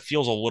 because that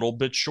feels a little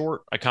bit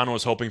short. I kind of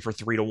was hoping for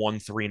 3 to 1,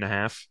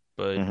 3.5,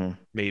 but mm-hmm.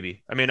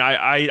 maybe. I mean,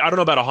 I don't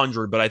know about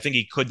 100, but I think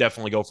he could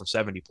definitely go for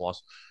 70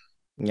 plus.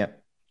 Yep.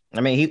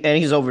 I mean,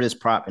 he's over this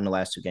prop in the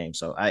last two games.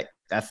 So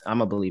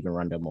I'm a believer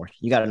in Rondell Moore.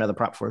 You got another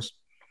prop for us?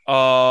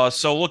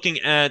 So looking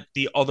at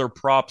the other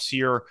props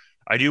here,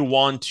 I do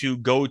want to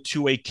go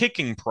to a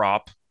kicking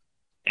prop,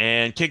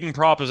 and kicking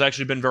prop has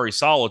actually been very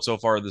solid so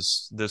far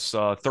this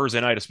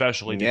Thursday night,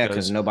 especially Yeah,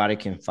 because because nobody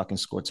can fucking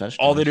score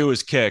all they touchdowns. do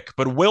is kick.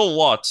 But Will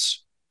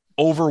Lutz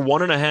over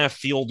 1.5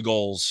 field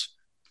goals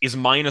is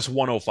minus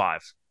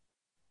 105.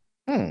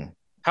 Hmm.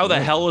 How the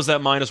Well, hell is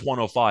that minus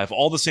 105?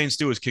 All the Saints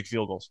do is kick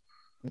field goals.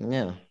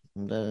 yeah.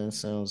 That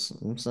sounds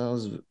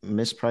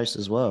mispriced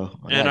as well.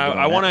 I And gotta get I on want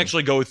that to one.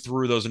 actually go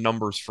through those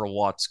numbers for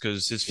Lutz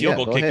because his field Yeah,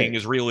 goal go kicking ahead.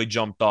 has really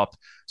jumped up.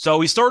 So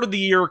he started the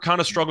year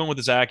kind of struggling with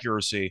his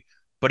accuracy,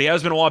 but he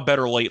has been a lot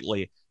better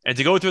lately. And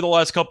to go through the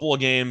last couple of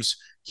games,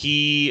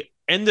 he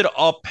ended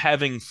up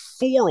having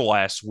four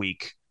last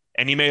week,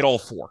 and he made all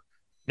four.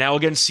 Now,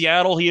 against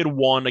Seattle, he had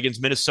one.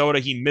 Against Minnesota,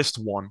 he missed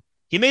one.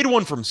 He made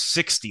one from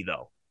 60,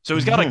 though. So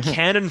he's got a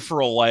cannon for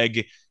a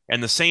leg,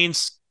 and the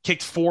Saints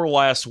kicked four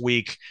last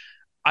week.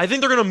 I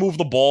think they're going to move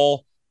the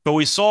ball, but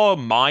we saw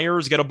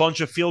Myers get a bunch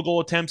of field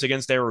goal attempts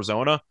against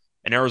Arizona,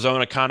 and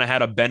Arizona kind of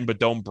had a bend but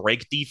don't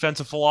break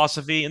defensive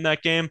philosophy in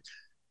that game.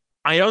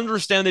 I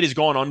understand that he's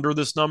gone under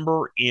this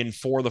number in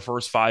four of the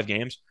first five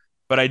games,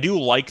 but I do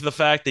like the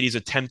fact that he's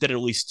attempted at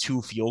least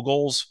two field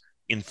goals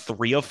in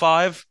three of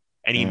five,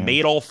 and he Mhm.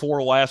 made all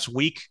four last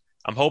week.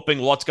 I'm hoping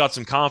Lutz got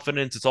some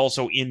confidence. It's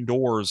also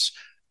indoors.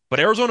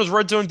 But Arizona's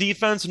red zone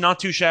defense, not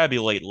too shabby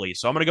lately.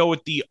 So I'm going to go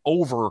with the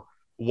over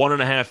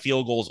 1.5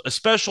 field goals,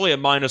 especially at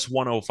minus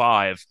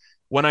 105,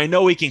 when I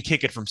know he can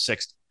kick it from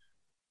 60.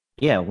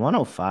 Yeah,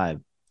 105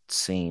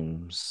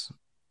 seems.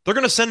 They're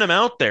going to send him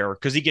out there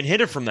because he can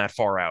hit it from that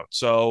far out.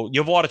 So you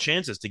have a lot of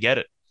chances to get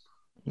it.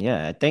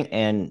 Yeah, I think,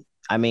 and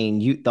I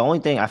mean, the only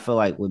thing I feel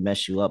like would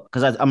mess you up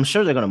because I'm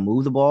sure they're going to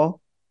move the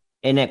ball,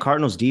 and that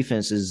Cardinals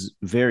defense is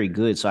very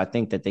good, so I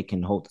think that they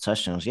can hold the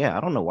touchdowns. Yeah,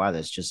 I don't know why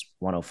that's just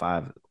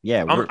 105.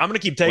 Yeah, I'm we're going to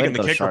keep way to taking the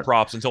go, kicker sharp.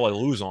 props until I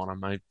lose on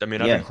them. I mean, I've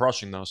been Yeah,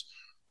 crushing those.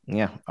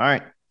 yeah. All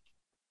right,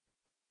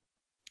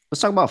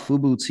 let's talk about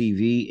Fubu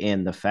TV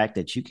and the fact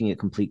that you can get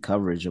complete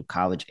coverage of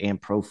college and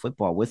pro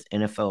football with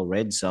NFL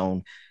Red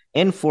Zone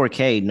in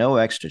 4K, no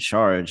extra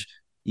charge.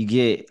 You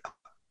get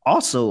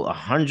also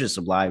hundreds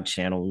of live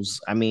channels.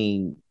 I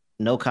mean,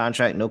 no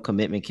contract, no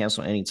commitment,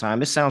 cancel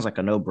anytime. It sounds like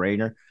a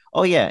no-brainer.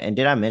 Oh yeah, and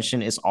did I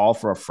mention it's all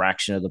for a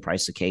fraction of the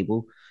price of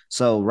cable?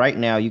 So right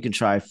now you can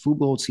try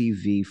Fubo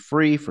TV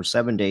free for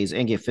 7 days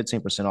and get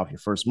 15% off your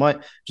first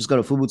month. Just go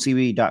to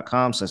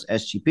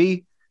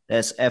FuboTV.com/SGP.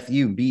 That's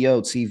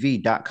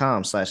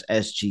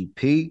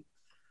FUBOTV.com/SGP.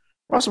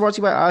 We're also brought to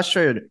you by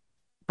OddsTrader.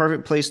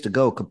 Perfect place to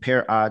go.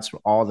 Compare odds for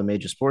all the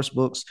major sports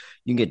books.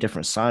 You can get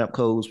different sign-up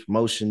codes,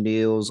 promotion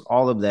deals,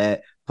 all of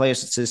that. Player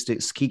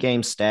statistics, key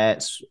game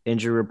stats,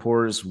 injury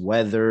reports,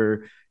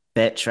 weather,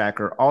 bet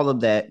tracker, all of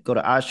that. Go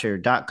to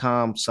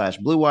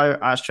oddstrader.com/Blue Wire.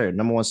 OddsTrader,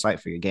 number one site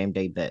for your game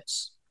day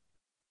bets.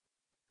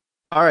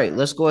 All right,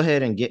 let's go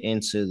ahead and get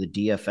into the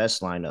DFS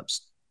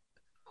lineups.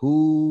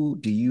 Who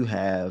do you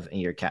have in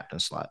your captain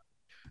slot?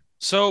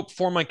 So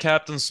for my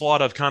captain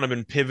slot, I've kind of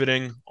been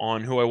pivoting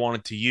on who I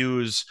wanted to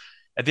use.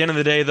 At the end of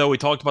the day, though, we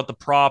talked about the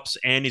props,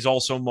 and he's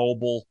also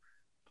mobile.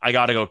 I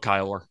got to go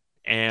Kyler.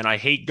 And I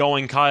hate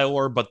going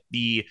Kyler, but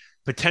the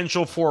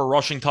potential for a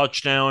rushing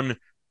touchdown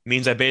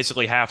means I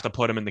basically have to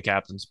put him in the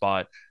captain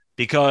spot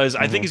because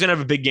I think Mm-hmm. he's going to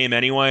have a big game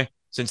anyway,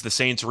 since the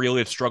Saints really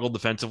have struggled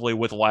defensively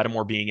with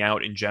Lattimore being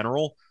out in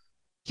general.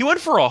 He went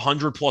for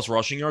 100 plus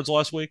rushing yards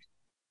last week.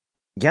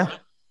 Yeah,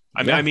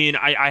 I yeah. mean,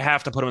 I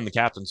have to put him in the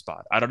captain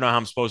spot. I don't know how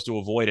I'm supposed to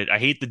avoid it. I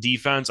hate the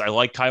defense. I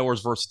like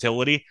Kyler's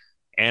versatility,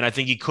 and I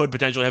think he could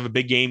potentially have a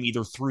big game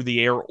either through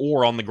the air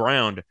or on the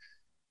ground.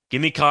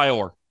 Give me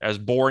Kyler, as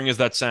boring as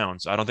that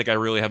sounds. I don't think I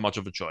really have much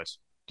of a choice.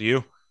 Do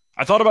you?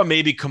 I thought about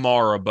maybe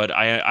Kamara, but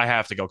I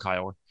have to go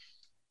Kyler.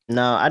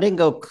 No, I didn't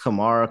go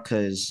Kamara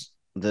because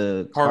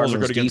the Cardinals are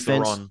good Cardinals against the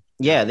defense. run.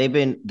 Yeah.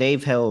 Yeah,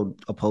 they've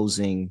held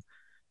opposing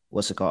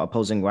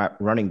opposing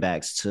running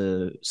backs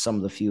to some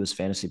of the fewest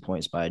fantasy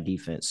points by a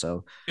defense.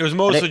 So It was I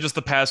mostly think just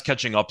the pass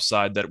catching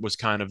upside that was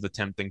kind of the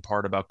tempting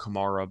part about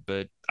Kamara,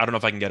 but I don't know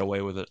if I can get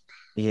away with it.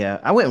 yeah,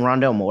 I went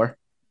Rondell Moore.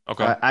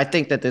 Okay. I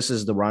think that this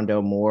is the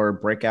Rondell Moore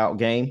breakout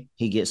game.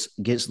 He gets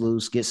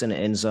loose, gets in the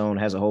end zone,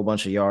 has a whole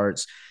bunch of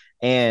yards,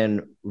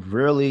 and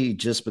really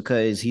just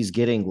because he's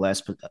getting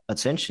less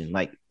attention.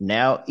 Like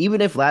now, even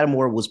if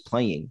Lattimore was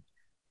playing,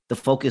 the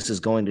focus is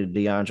going to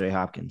DeAndre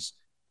Hopkins.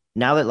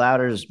 Now that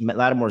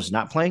Lattimore's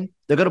not playing,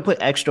 they're going to put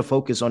extra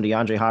focus on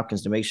DeAndre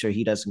Hopkins to make sure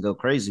he doesn't go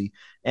crazy.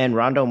 And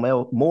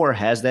Moore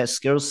has that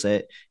skill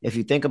set. If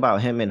you think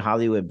about him and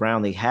Hollywood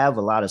Brown, they have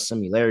a lot of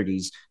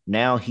similarities.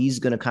 Now he's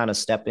going to kind of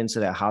step into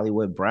that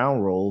Hollywood Brown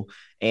role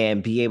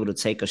and be able to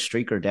take a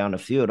streaker down the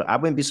field. I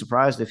wouldn't be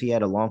surprised if he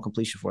had a long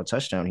completion for a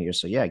touchdown here.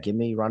 So yeah, give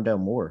me Rondell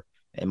Moore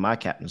in my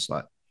captain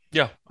slot.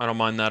 Yeah, I don't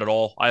mind that at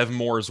all. I have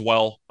more as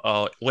well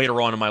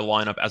later on in my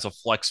lineup as a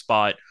flex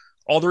spot.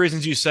 All the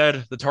reasons you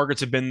said, the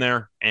targets have been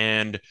there,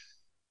 and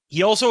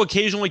he also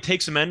occasionally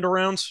takes some end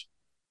arounds.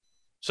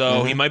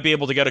 So he Mm-hmm. might be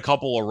able to get a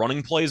couple of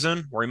running plays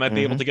in, or he might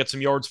be able to Mm-hmm. get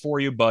some yards for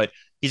you, but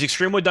he's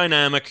extremely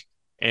dynamic.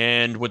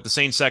 And with the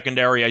Saints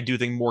secondary, I do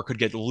think Moore could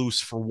get loose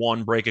for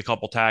one, break a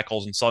couple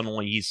tackles, and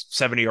suddenly he's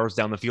 70 yards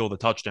down the field with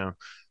a touchdown.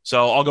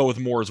 So I'll go with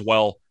Moore as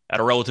well at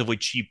a relatively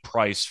cheap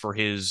price for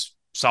his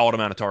solid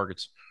amount of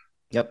targets.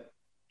 Yep.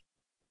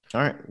 All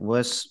right.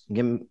 Let's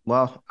give me,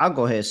 well, I'll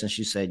go ahead since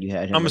you said you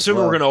had him I'm as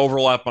assuming we're going to well.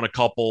 overlap on a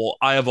couple.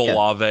 I have Yeah.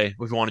 Olave if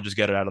we want to just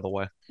get it out of the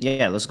way.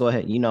 Yeah. Let's go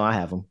ahead. You know, I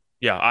have him.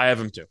 Yeah, I have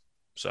him too.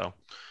 So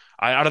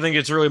I don't think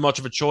it's really much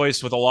of a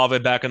choice with Olave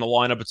back in the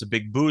lineup. It's a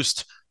big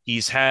boost.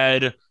 He's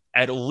had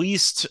at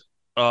least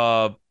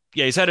uh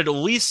he's had at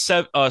least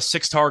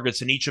 6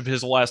 targets in each of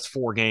his last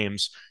 4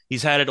 games.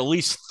 He's had at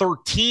least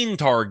 13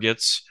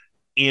 targets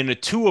in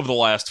 2 of the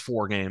last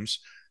 4 games.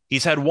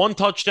 He's had 1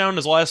 touchdown in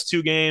his last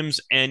 2 games,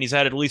 and he's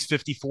had at least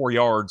 54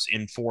 yards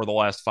in 4 of the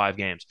last 5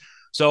 games.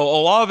 So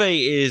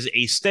Olave is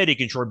a steady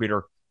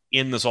contributor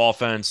in this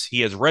offense.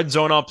 He has red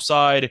zone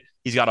upside.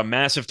 He's got a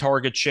massive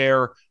target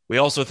share. We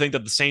also think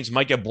that the Saints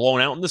might get blown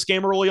out in this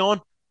game early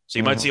on. So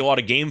you might see Mm-hmm. a lot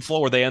of game flow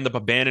where they end up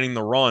abandoning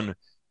the run.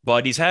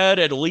 But he's had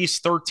at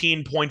least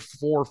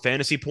 13.4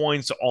 fantasy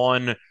points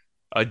on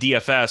a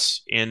DFS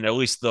in at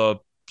least the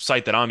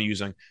site that I'm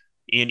using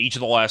in each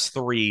of the last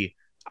 3.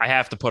 I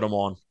have to put him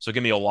on. So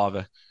give me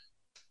Olave.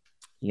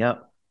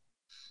 Yep.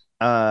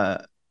 Uh,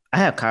 I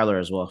have Kyler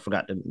as well.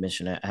 Forgot to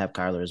mention that. I have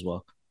Kyler as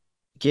well.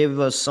 Give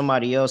us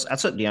somebody else. I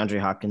took DeAndre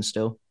Hopkins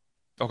still.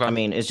 I Okay.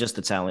 mean, it's just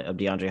the talent of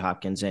DeAndre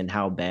Hopkins and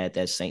how bad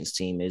that Saints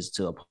team is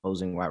to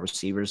opposing wide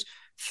receivers.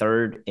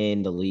 Third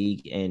in the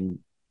league in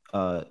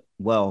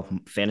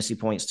fantasy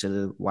points to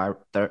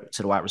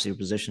the wide receiver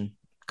position.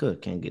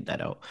 Good, can't get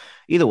that out.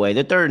 Either way,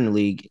 they're third in the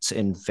league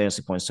in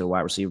fantasy points to the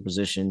wide receiver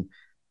position.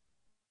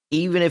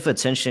 Even if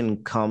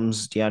attention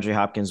comes DeAndre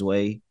Hopkins'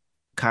 way,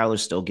 Kyler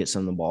still gets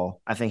him the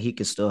ball. I think he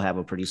could still have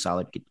a pretty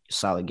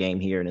solid game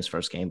here in his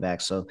first game back.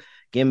 So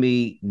give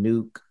me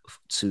Nuke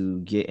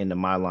to get into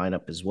my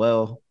lineup as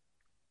well.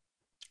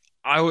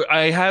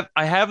 I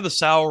have the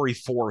salary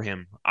for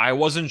him. I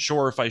wasn't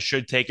sure if I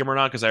should take him or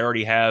not because I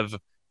already have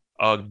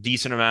a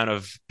decent amount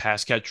of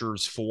pass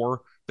catchers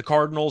for the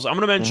Cardinals. I'm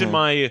going to mention Mm-hmm.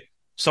 my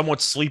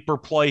somewhat sleeper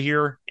play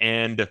here,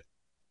 and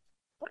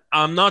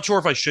I'm not sure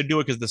if I should do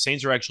it because the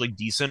Saints are actually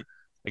decent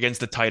against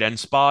the tight end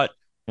spot.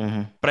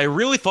 Mm-hmm. But I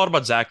really thought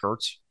about Zach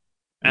Ertz,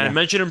 and I Yeah.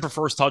 mentioned him for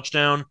first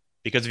touchdown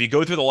because if you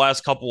go through the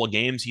last couple of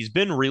games, he's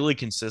been really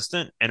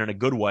consistent and in a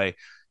good way.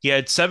 He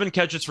had 7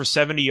 catches for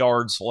 70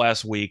 yards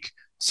last week,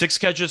 6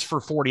 catches for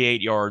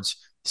 48 yards,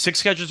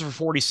 6 catches for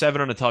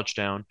 47 on a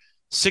touchdown,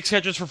 6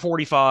 catches for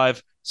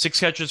 45, 6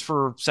 catches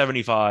for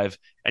 75,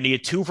 and he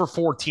had 2 for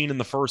 14 in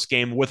the first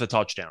game with a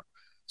touchdown.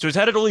 So he's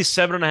had at least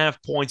 7.5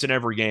 points in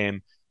every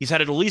game. He's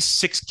had at least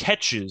 6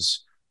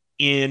 catches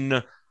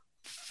in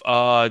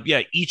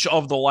each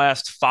of the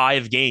last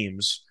 5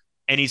 games,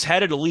 and he's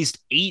had at least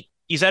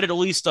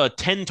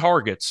 10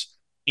 targets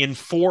in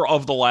 4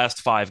 of the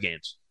last 5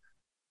 games.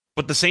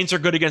 But the Saints are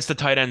good against the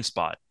tight end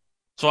spot.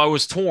 So I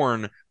was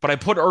torn, but I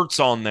put Ertz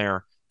on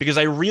there because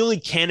I really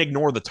can't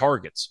ignore the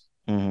targets.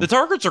 The Mm-hmm.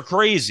 targets are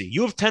crazy.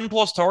 You have 10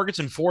 plus targets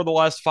in 4 of the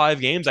last 5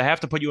 games. I have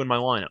to put you in my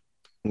lineup.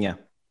 Yeah.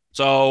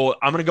 So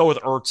I'm going to go with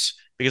Ertz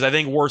because I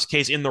think worst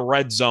case in the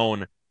red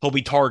zone, he'll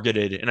be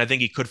targeted, and I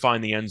think he could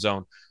find the end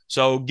zone.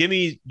 So give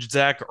me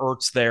Zach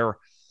Ertz there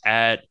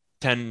at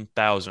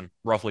 10,000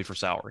 roughly for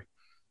salary.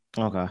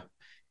 Okay.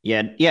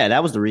 Yeah,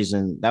 that was the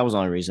reason. That was the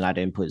only reason I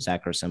didn't put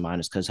Zach Ertz in mine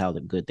is because how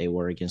good they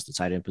were against the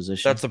tight end That's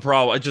position. the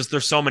problem. I just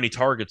there's so many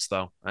targets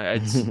though. All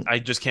I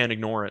just can't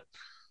ignore it.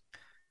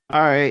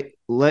 right,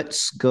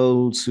 let's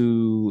go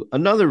to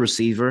another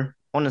receiver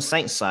on the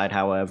Saints side.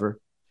 However,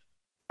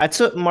 I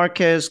took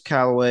Marquez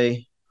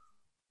Callaway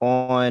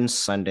on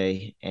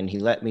Sunday, and he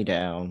let me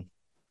down.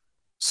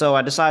 So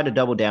I decided to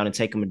double down and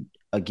take him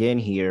again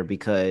here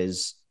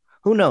because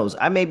who knows?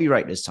 I may be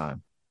right this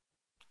time.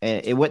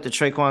 And it went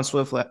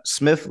to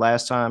Smith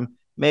last time.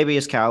 Maybe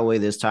it's Callaway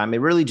this time.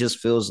 It really just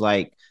feels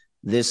like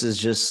this is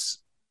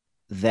just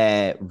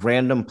that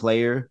random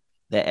player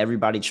that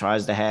everybody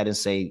tries to have and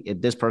say,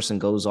 if this person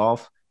goes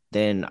off,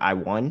 then I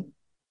won.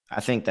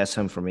 I think that's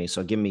him for me.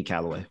 So give me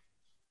Callaway.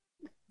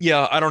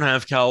 Yeah, I don't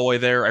have Callaway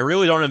there. I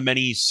really don't have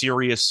many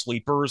serious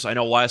sleepers. I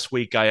know last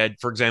week I had,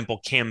 for example,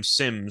 Cam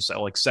Sims at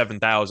like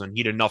 7,000.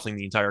 He did nothing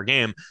the entire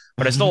game,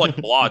 but I still like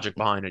the logic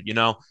behind it.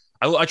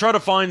 I try to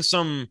find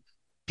some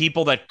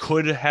people that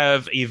could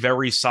have a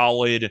very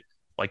solid,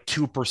 like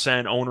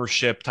 2%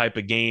 ownership type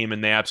of game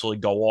and they absolutely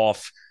go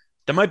off.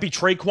 There might be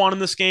Traquan in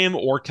this game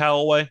or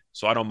Callaway,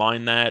 so I don't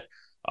mind that.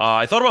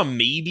 I thought about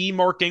maybe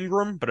Mark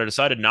Ingram, but I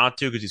decided not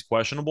to because he's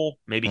questionable.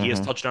 Maybe he has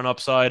Mm-hmm. touchdown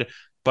upside.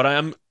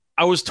 But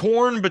I was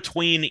torn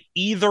between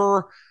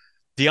either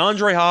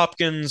DeAndre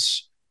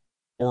Hopkins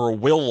or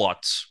Will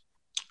Lutz.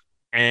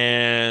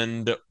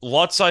 And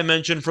Lutz I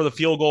mentioned for the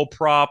field goal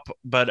prop,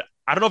 but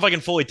I don't know if I can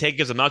fully take it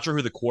because I'm not sure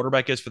who the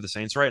quarterback is for the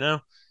Saints right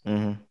now.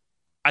 Mm-hmm.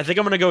 I think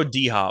I'm going to go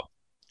D Hop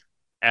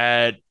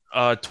at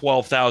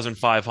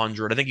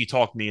 12,500. I think you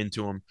talked me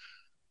into him.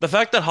 The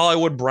fact that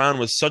Hollywood Brown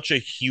was such a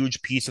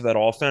huge piece of that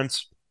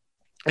offense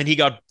and he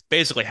got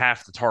basically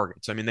half the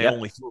targets. I mean, they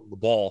only Yep. threw him the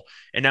ball,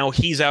 and now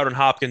he's out and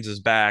Hopkins is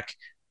back.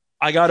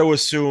 I got to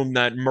assume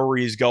that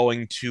Murray's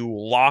going to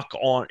lock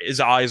on his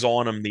eyes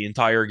on him the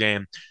entire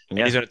game, and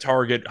he's Yeah. going to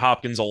target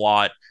Hopkins a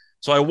lot.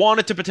 So I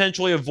wanted to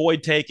potentially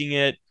avoid taking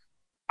it.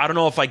 I don't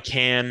know if I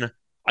can.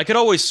 I could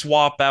always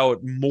swap out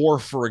Moore,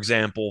 for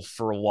example,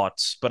 for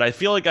Lutz, but I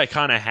feel like I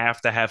kind of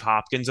have to have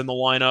Hopkins in the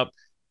lineup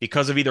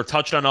because of either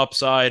touchdown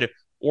upside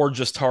or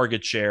just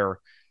target share.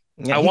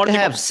 Yeah. I He wanted can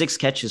to go. have 6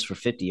 catches for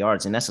 50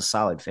 yards, and that's a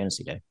solid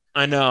fantasy day.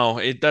 I know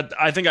it. That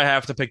I think I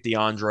have to pick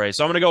DeAndre,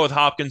 so I'm going to go with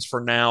Hopkins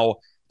for now.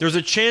 There's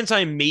a chance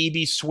I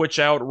maybe switch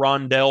out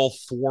Rondell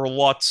for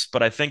Lutz,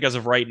 but I think as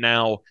of right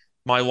now,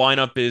 my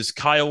lineup is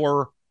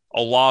Kyler,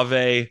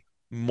 Olave,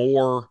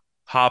 Moore,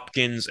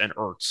 Hopkins, and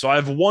Ertz. So I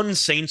have one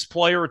Saints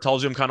player. It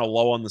tells you I'm kind of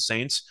low on the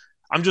Saints.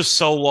 I'm just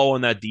so low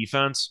on that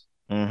defense.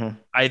 Mm-hmm.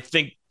 I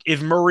think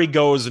if Murray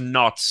goes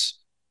nuts,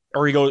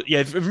 or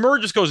if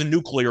Murray just goes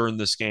nuclear in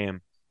this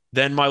game,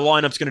 then my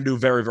lineup's going to do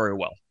very, very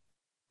well.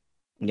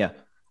 Yeah.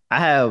 I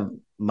have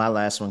my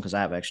last one because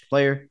I have extra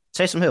player.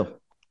 Taysom Hill.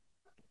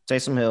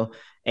 Taysom Hill.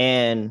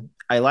 And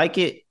I like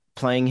it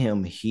playing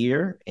him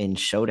here in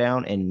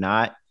Showdown and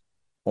not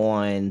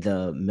on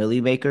the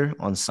Millie Maker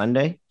on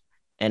Sunday.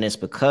 And it's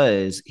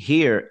because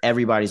here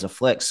everybody's a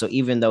flex. So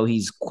even though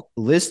he's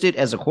listed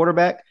as a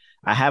quarterback,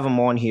 I have him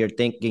on here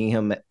thinking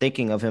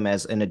of him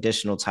as an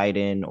additional tight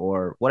end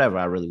or whatever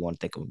I really want to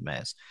think of him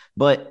as.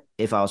 But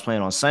if I was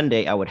playing on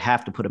Sunday, I would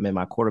have to put him in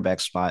my quarterback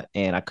spot,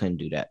 and I couldn't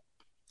do that.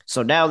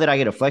 So now that I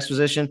get a flex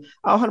position,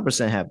 I'll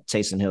 100% have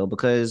Taysom Hill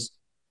because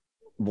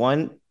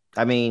one,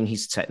 I mean,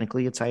 he's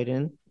technically a tight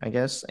end, I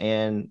guess,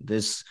 and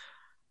this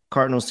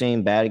Cardinals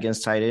team bad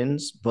against tight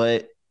ends,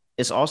 but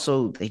it's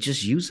also they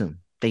just use him.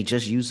 They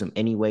just use him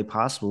any way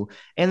possible.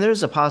 And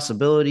there's a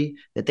possibility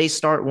that they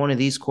start one of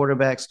these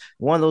quarterbacks.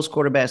 One of those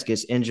quarterbacks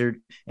gets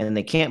injured and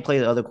they can't play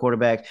the other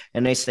quarterback.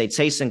 And they say,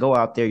 Taysom, go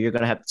out there. You're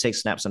going to have to take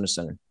snaps under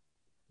center.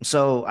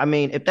 So, I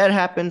mean, if that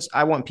happens,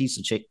 I want piece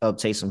of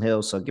Taysom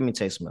Hill. So give me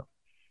Taysom Hill.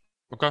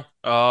 Okay.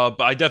 But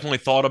I definitely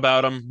thought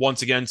about him.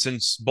 Once again,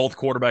 since both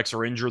quarterbacks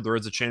are injured, there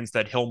is a chance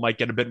that Hill might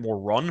get a bit more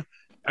run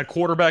at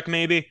quarterback,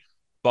 maybe.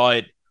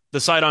 But the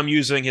site I'm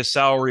using, his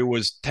salary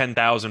was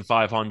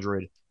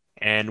 10,500,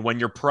 and when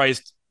you're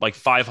priced like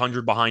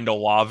 500 behind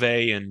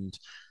Olave, and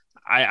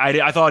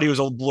I thought he was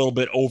a little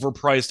bit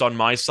overpriced on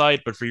my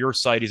site, but for your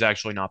site, he's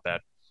actually not bad.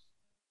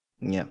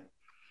 Yeah.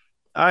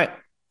 All right.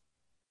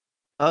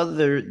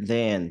 Other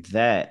than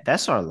that,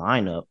 that's our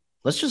lineup.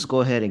 Let's just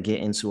go ahead and get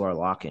into our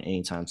lock and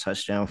anytime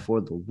touchdown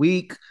for the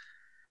week.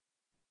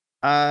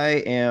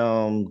 I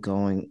am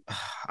going.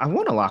 I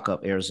want to lock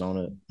up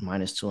Arizona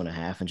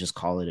 -2.5 and just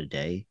call it a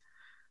day,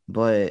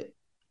 but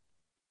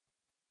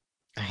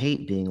I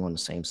hate being on the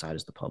same side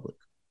as the public.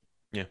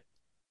 Yeah.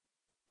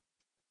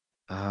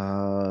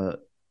 Uh,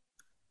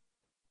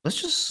 let's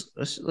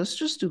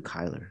just do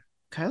Kyler.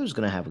 Kyler's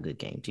gonna have a good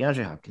game.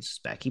 DeAndre Hopkins is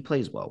back. He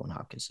plays well when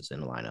Hopkins is in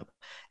the lineup,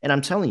 and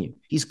I'm telling you,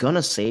 he's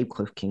gonna save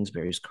Cliff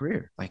Kingsbury's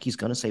career. Like he's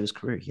gonna save his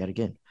career yet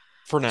again.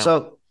 For now.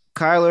 So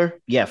Kyler,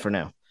 yeah, for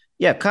now.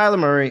 Yeah, Kyler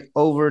Murray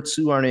over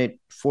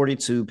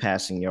 242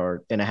 passing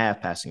yard and a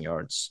half passing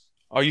yards.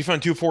 Oh, you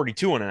found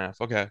 242.5.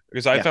 Okay.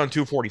 Because I Yeah. found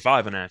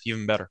 245.5.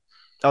 Even better.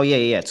 Oh,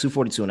 yeah.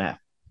 242.5.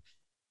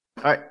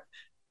 All right.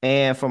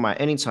 And for my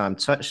anytime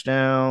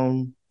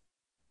touchdown,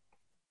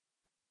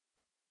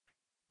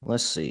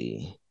 let's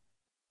see.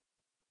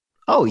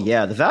 Oh,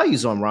 yeah. The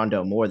value's on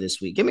Rondell Moore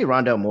this week. Give me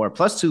Rondell Moore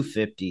plus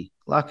 250.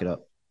 Lock it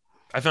up.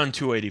 I found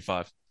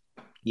 285.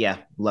 Yeah.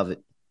 Love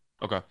it.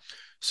 Okay.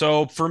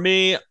 So for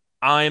me,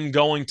 I'm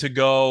going to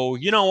go.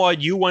 You know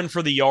what? You went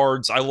for the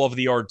yards. I love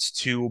the yards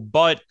too,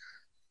 but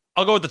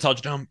I'll go with the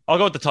touchdown. I'll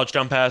go with the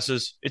touchdown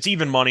passes. It's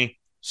even money.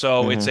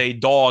 So it's Mm-hmm. a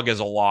dog as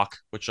a lock,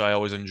 which I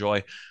always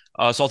enjoy.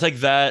 So I'll take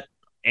that.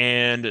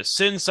 And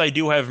since I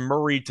do have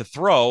Murray to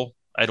throw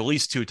at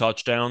least two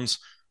touchdowns,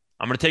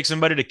 I'm going to take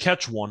somebody to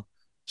catch one.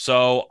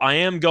 So I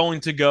am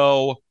going to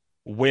go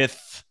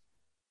with.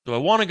 Do I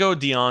want to go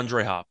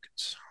DeAndre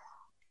Hopkins?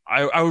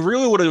 I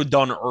really would have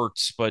done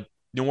Ertz, but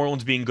New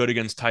Orleans being good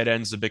against tight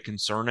ends is a bit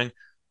concerning.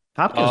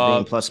 Hopkins Uh,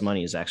 being plus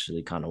money is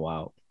actually kind of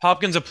wild.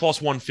 Hopkins at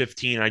plus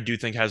 115, I do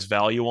think has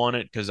value on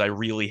it because I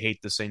really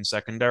hate the Saints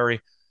secondary.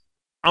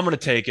 I'm going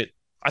to take it.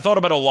 I thought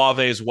about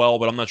Olave as well,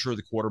 but I'm not sure who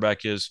the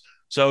quarterback is.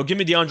 So give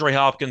me DeAndre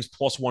Hopkins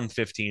plus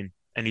 115,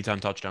 anytime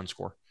touchdown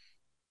score.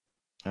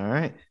 All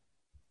right.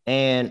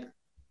 And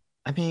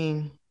I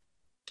mean,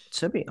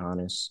 to be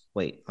honest,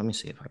 wait, let me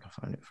see if I can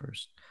find it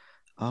first.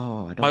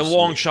 Oh, I My don't see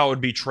long it. shot would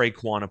be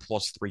Traquan at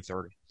plus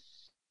 330.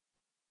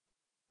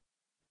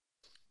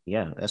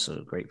 Yeah, that's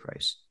a great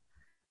price.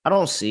 I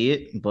don't see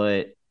it,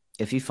 but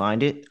if you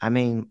find it, I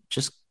mean,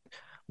 just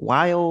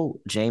while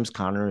James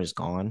Conner is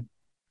gone,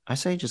 I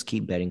say just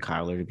keep betting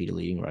Kyler to be the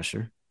leading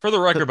rusher. For the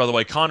record, by the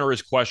way, Connor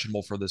is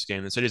questionable for this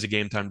game. They said he's a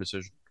game time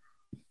decision.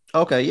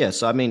 Okay, yeah.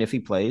 So I mean, if he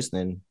plays,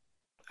 then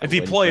I If he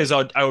wouldn't. But plays,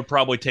 I would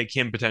probably take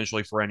him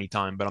potentially for any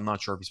time, but I'm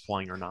not sure if he's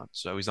playing or not.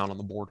 So he's not on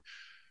the board.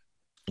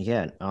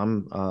 yeah,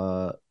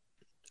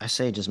 I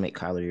say just make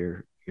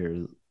Kyler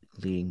your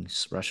leading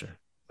rusher.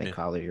 Make Yeah.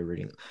 Kyler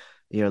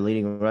your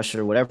leading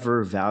rusher,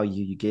 whatever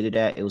value you get it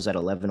at. It was at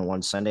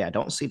 11-1 Sunday. I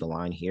don't see the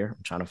line here.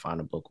 I'm trying to find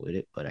a book with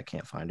it, but I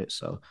can't find it.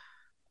 So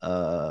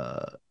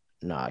uh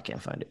no, I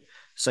can't find it.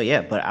 So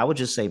yeah, but I would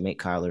just say make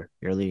Kyler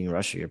your leading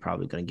rusher. You're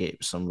probably gonna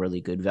get some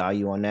really good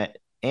value on that.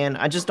 And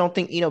I just don't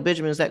think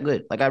Benjamin is that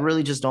good. Like I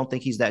really just don't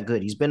think he's that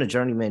good. He's been a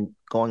journeyman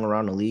going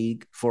around the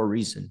league for a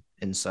reason.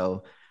 And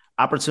so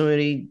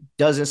opportunity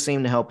doesn't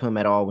seem to help him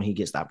at all when he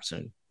gets the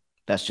opportunity.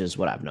 That's just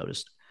what I've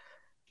noticed.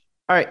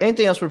 All right.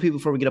 Anything else for people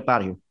before we get up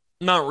out of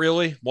Not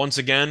really. Once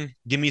again,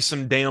 give me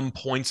some damn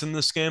points in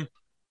this game,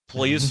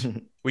 please. here?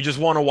 We just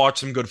want to watch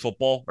some good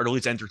football, or at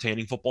least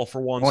entertaining football for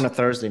On once a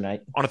Thursday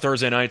night. on a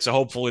Thursday night. So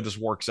hopefully this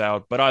works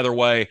out. But either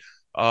way,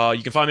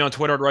 you can find me on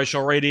Twitter at Right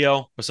Show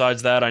Radio.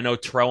 Besides that, I know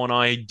Terrell and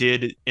I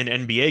did an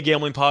NBA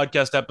gambling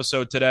podcast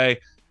episode today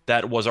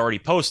that was already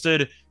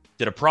posted.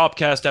 Did a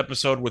propcast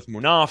episode with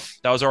Munaf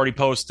that was already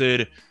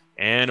posted.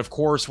 And of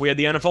course, we had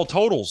the NFL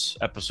totals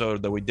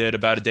episode that we did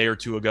about a day or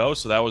two ago.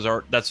 So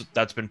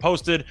that's been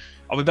posted.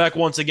 I'll be back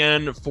once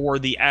again for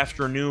the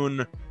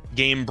afternoon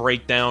game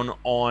breakdown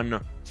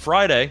on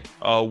Friday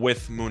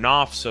with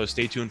Munaf. So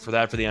stay tuned for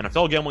that for the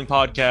NFL gambling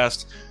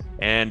podcast.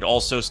 And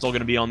also still going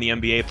to be on the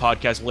NBA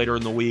podcast later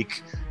in the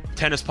week.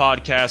 Tennis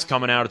podcast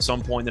coming out at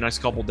some point in the next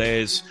couple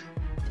days.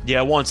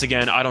 Yeah, once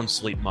again, I don't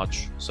sleep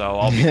much, so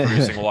I'll be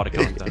producing a lot of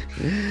content.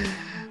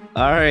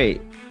 All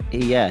right.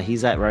 Yeah,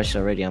 he's at Rush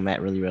Radio. I'm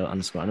at really real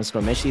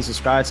 __. Make sure you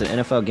subscribe to the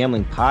NFL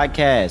Gambling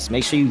Podcast.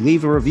 Make sure you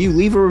leave a review.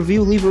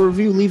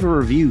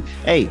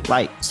 Hey,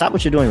 like, stop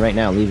what you're doing right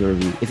now. Leave a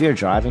review. If you're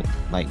driving,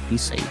 like, be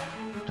safe.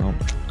 Don't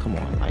come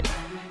on. Like,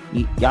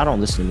 y'all don't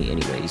listen to me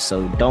anyway,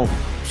 so don't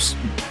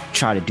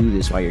try to do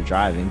this while you're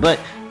driving. But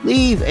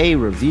leave a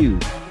review.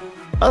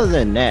 Other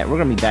than that, we're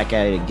going to be back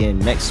at it again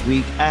next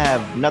week. I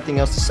have nothing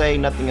else to say,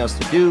 nothing else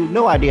to do,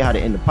 no idea how to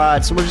end the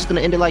pod, so we're just going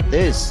to end it like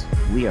this.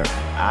 We are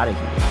out of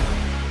here.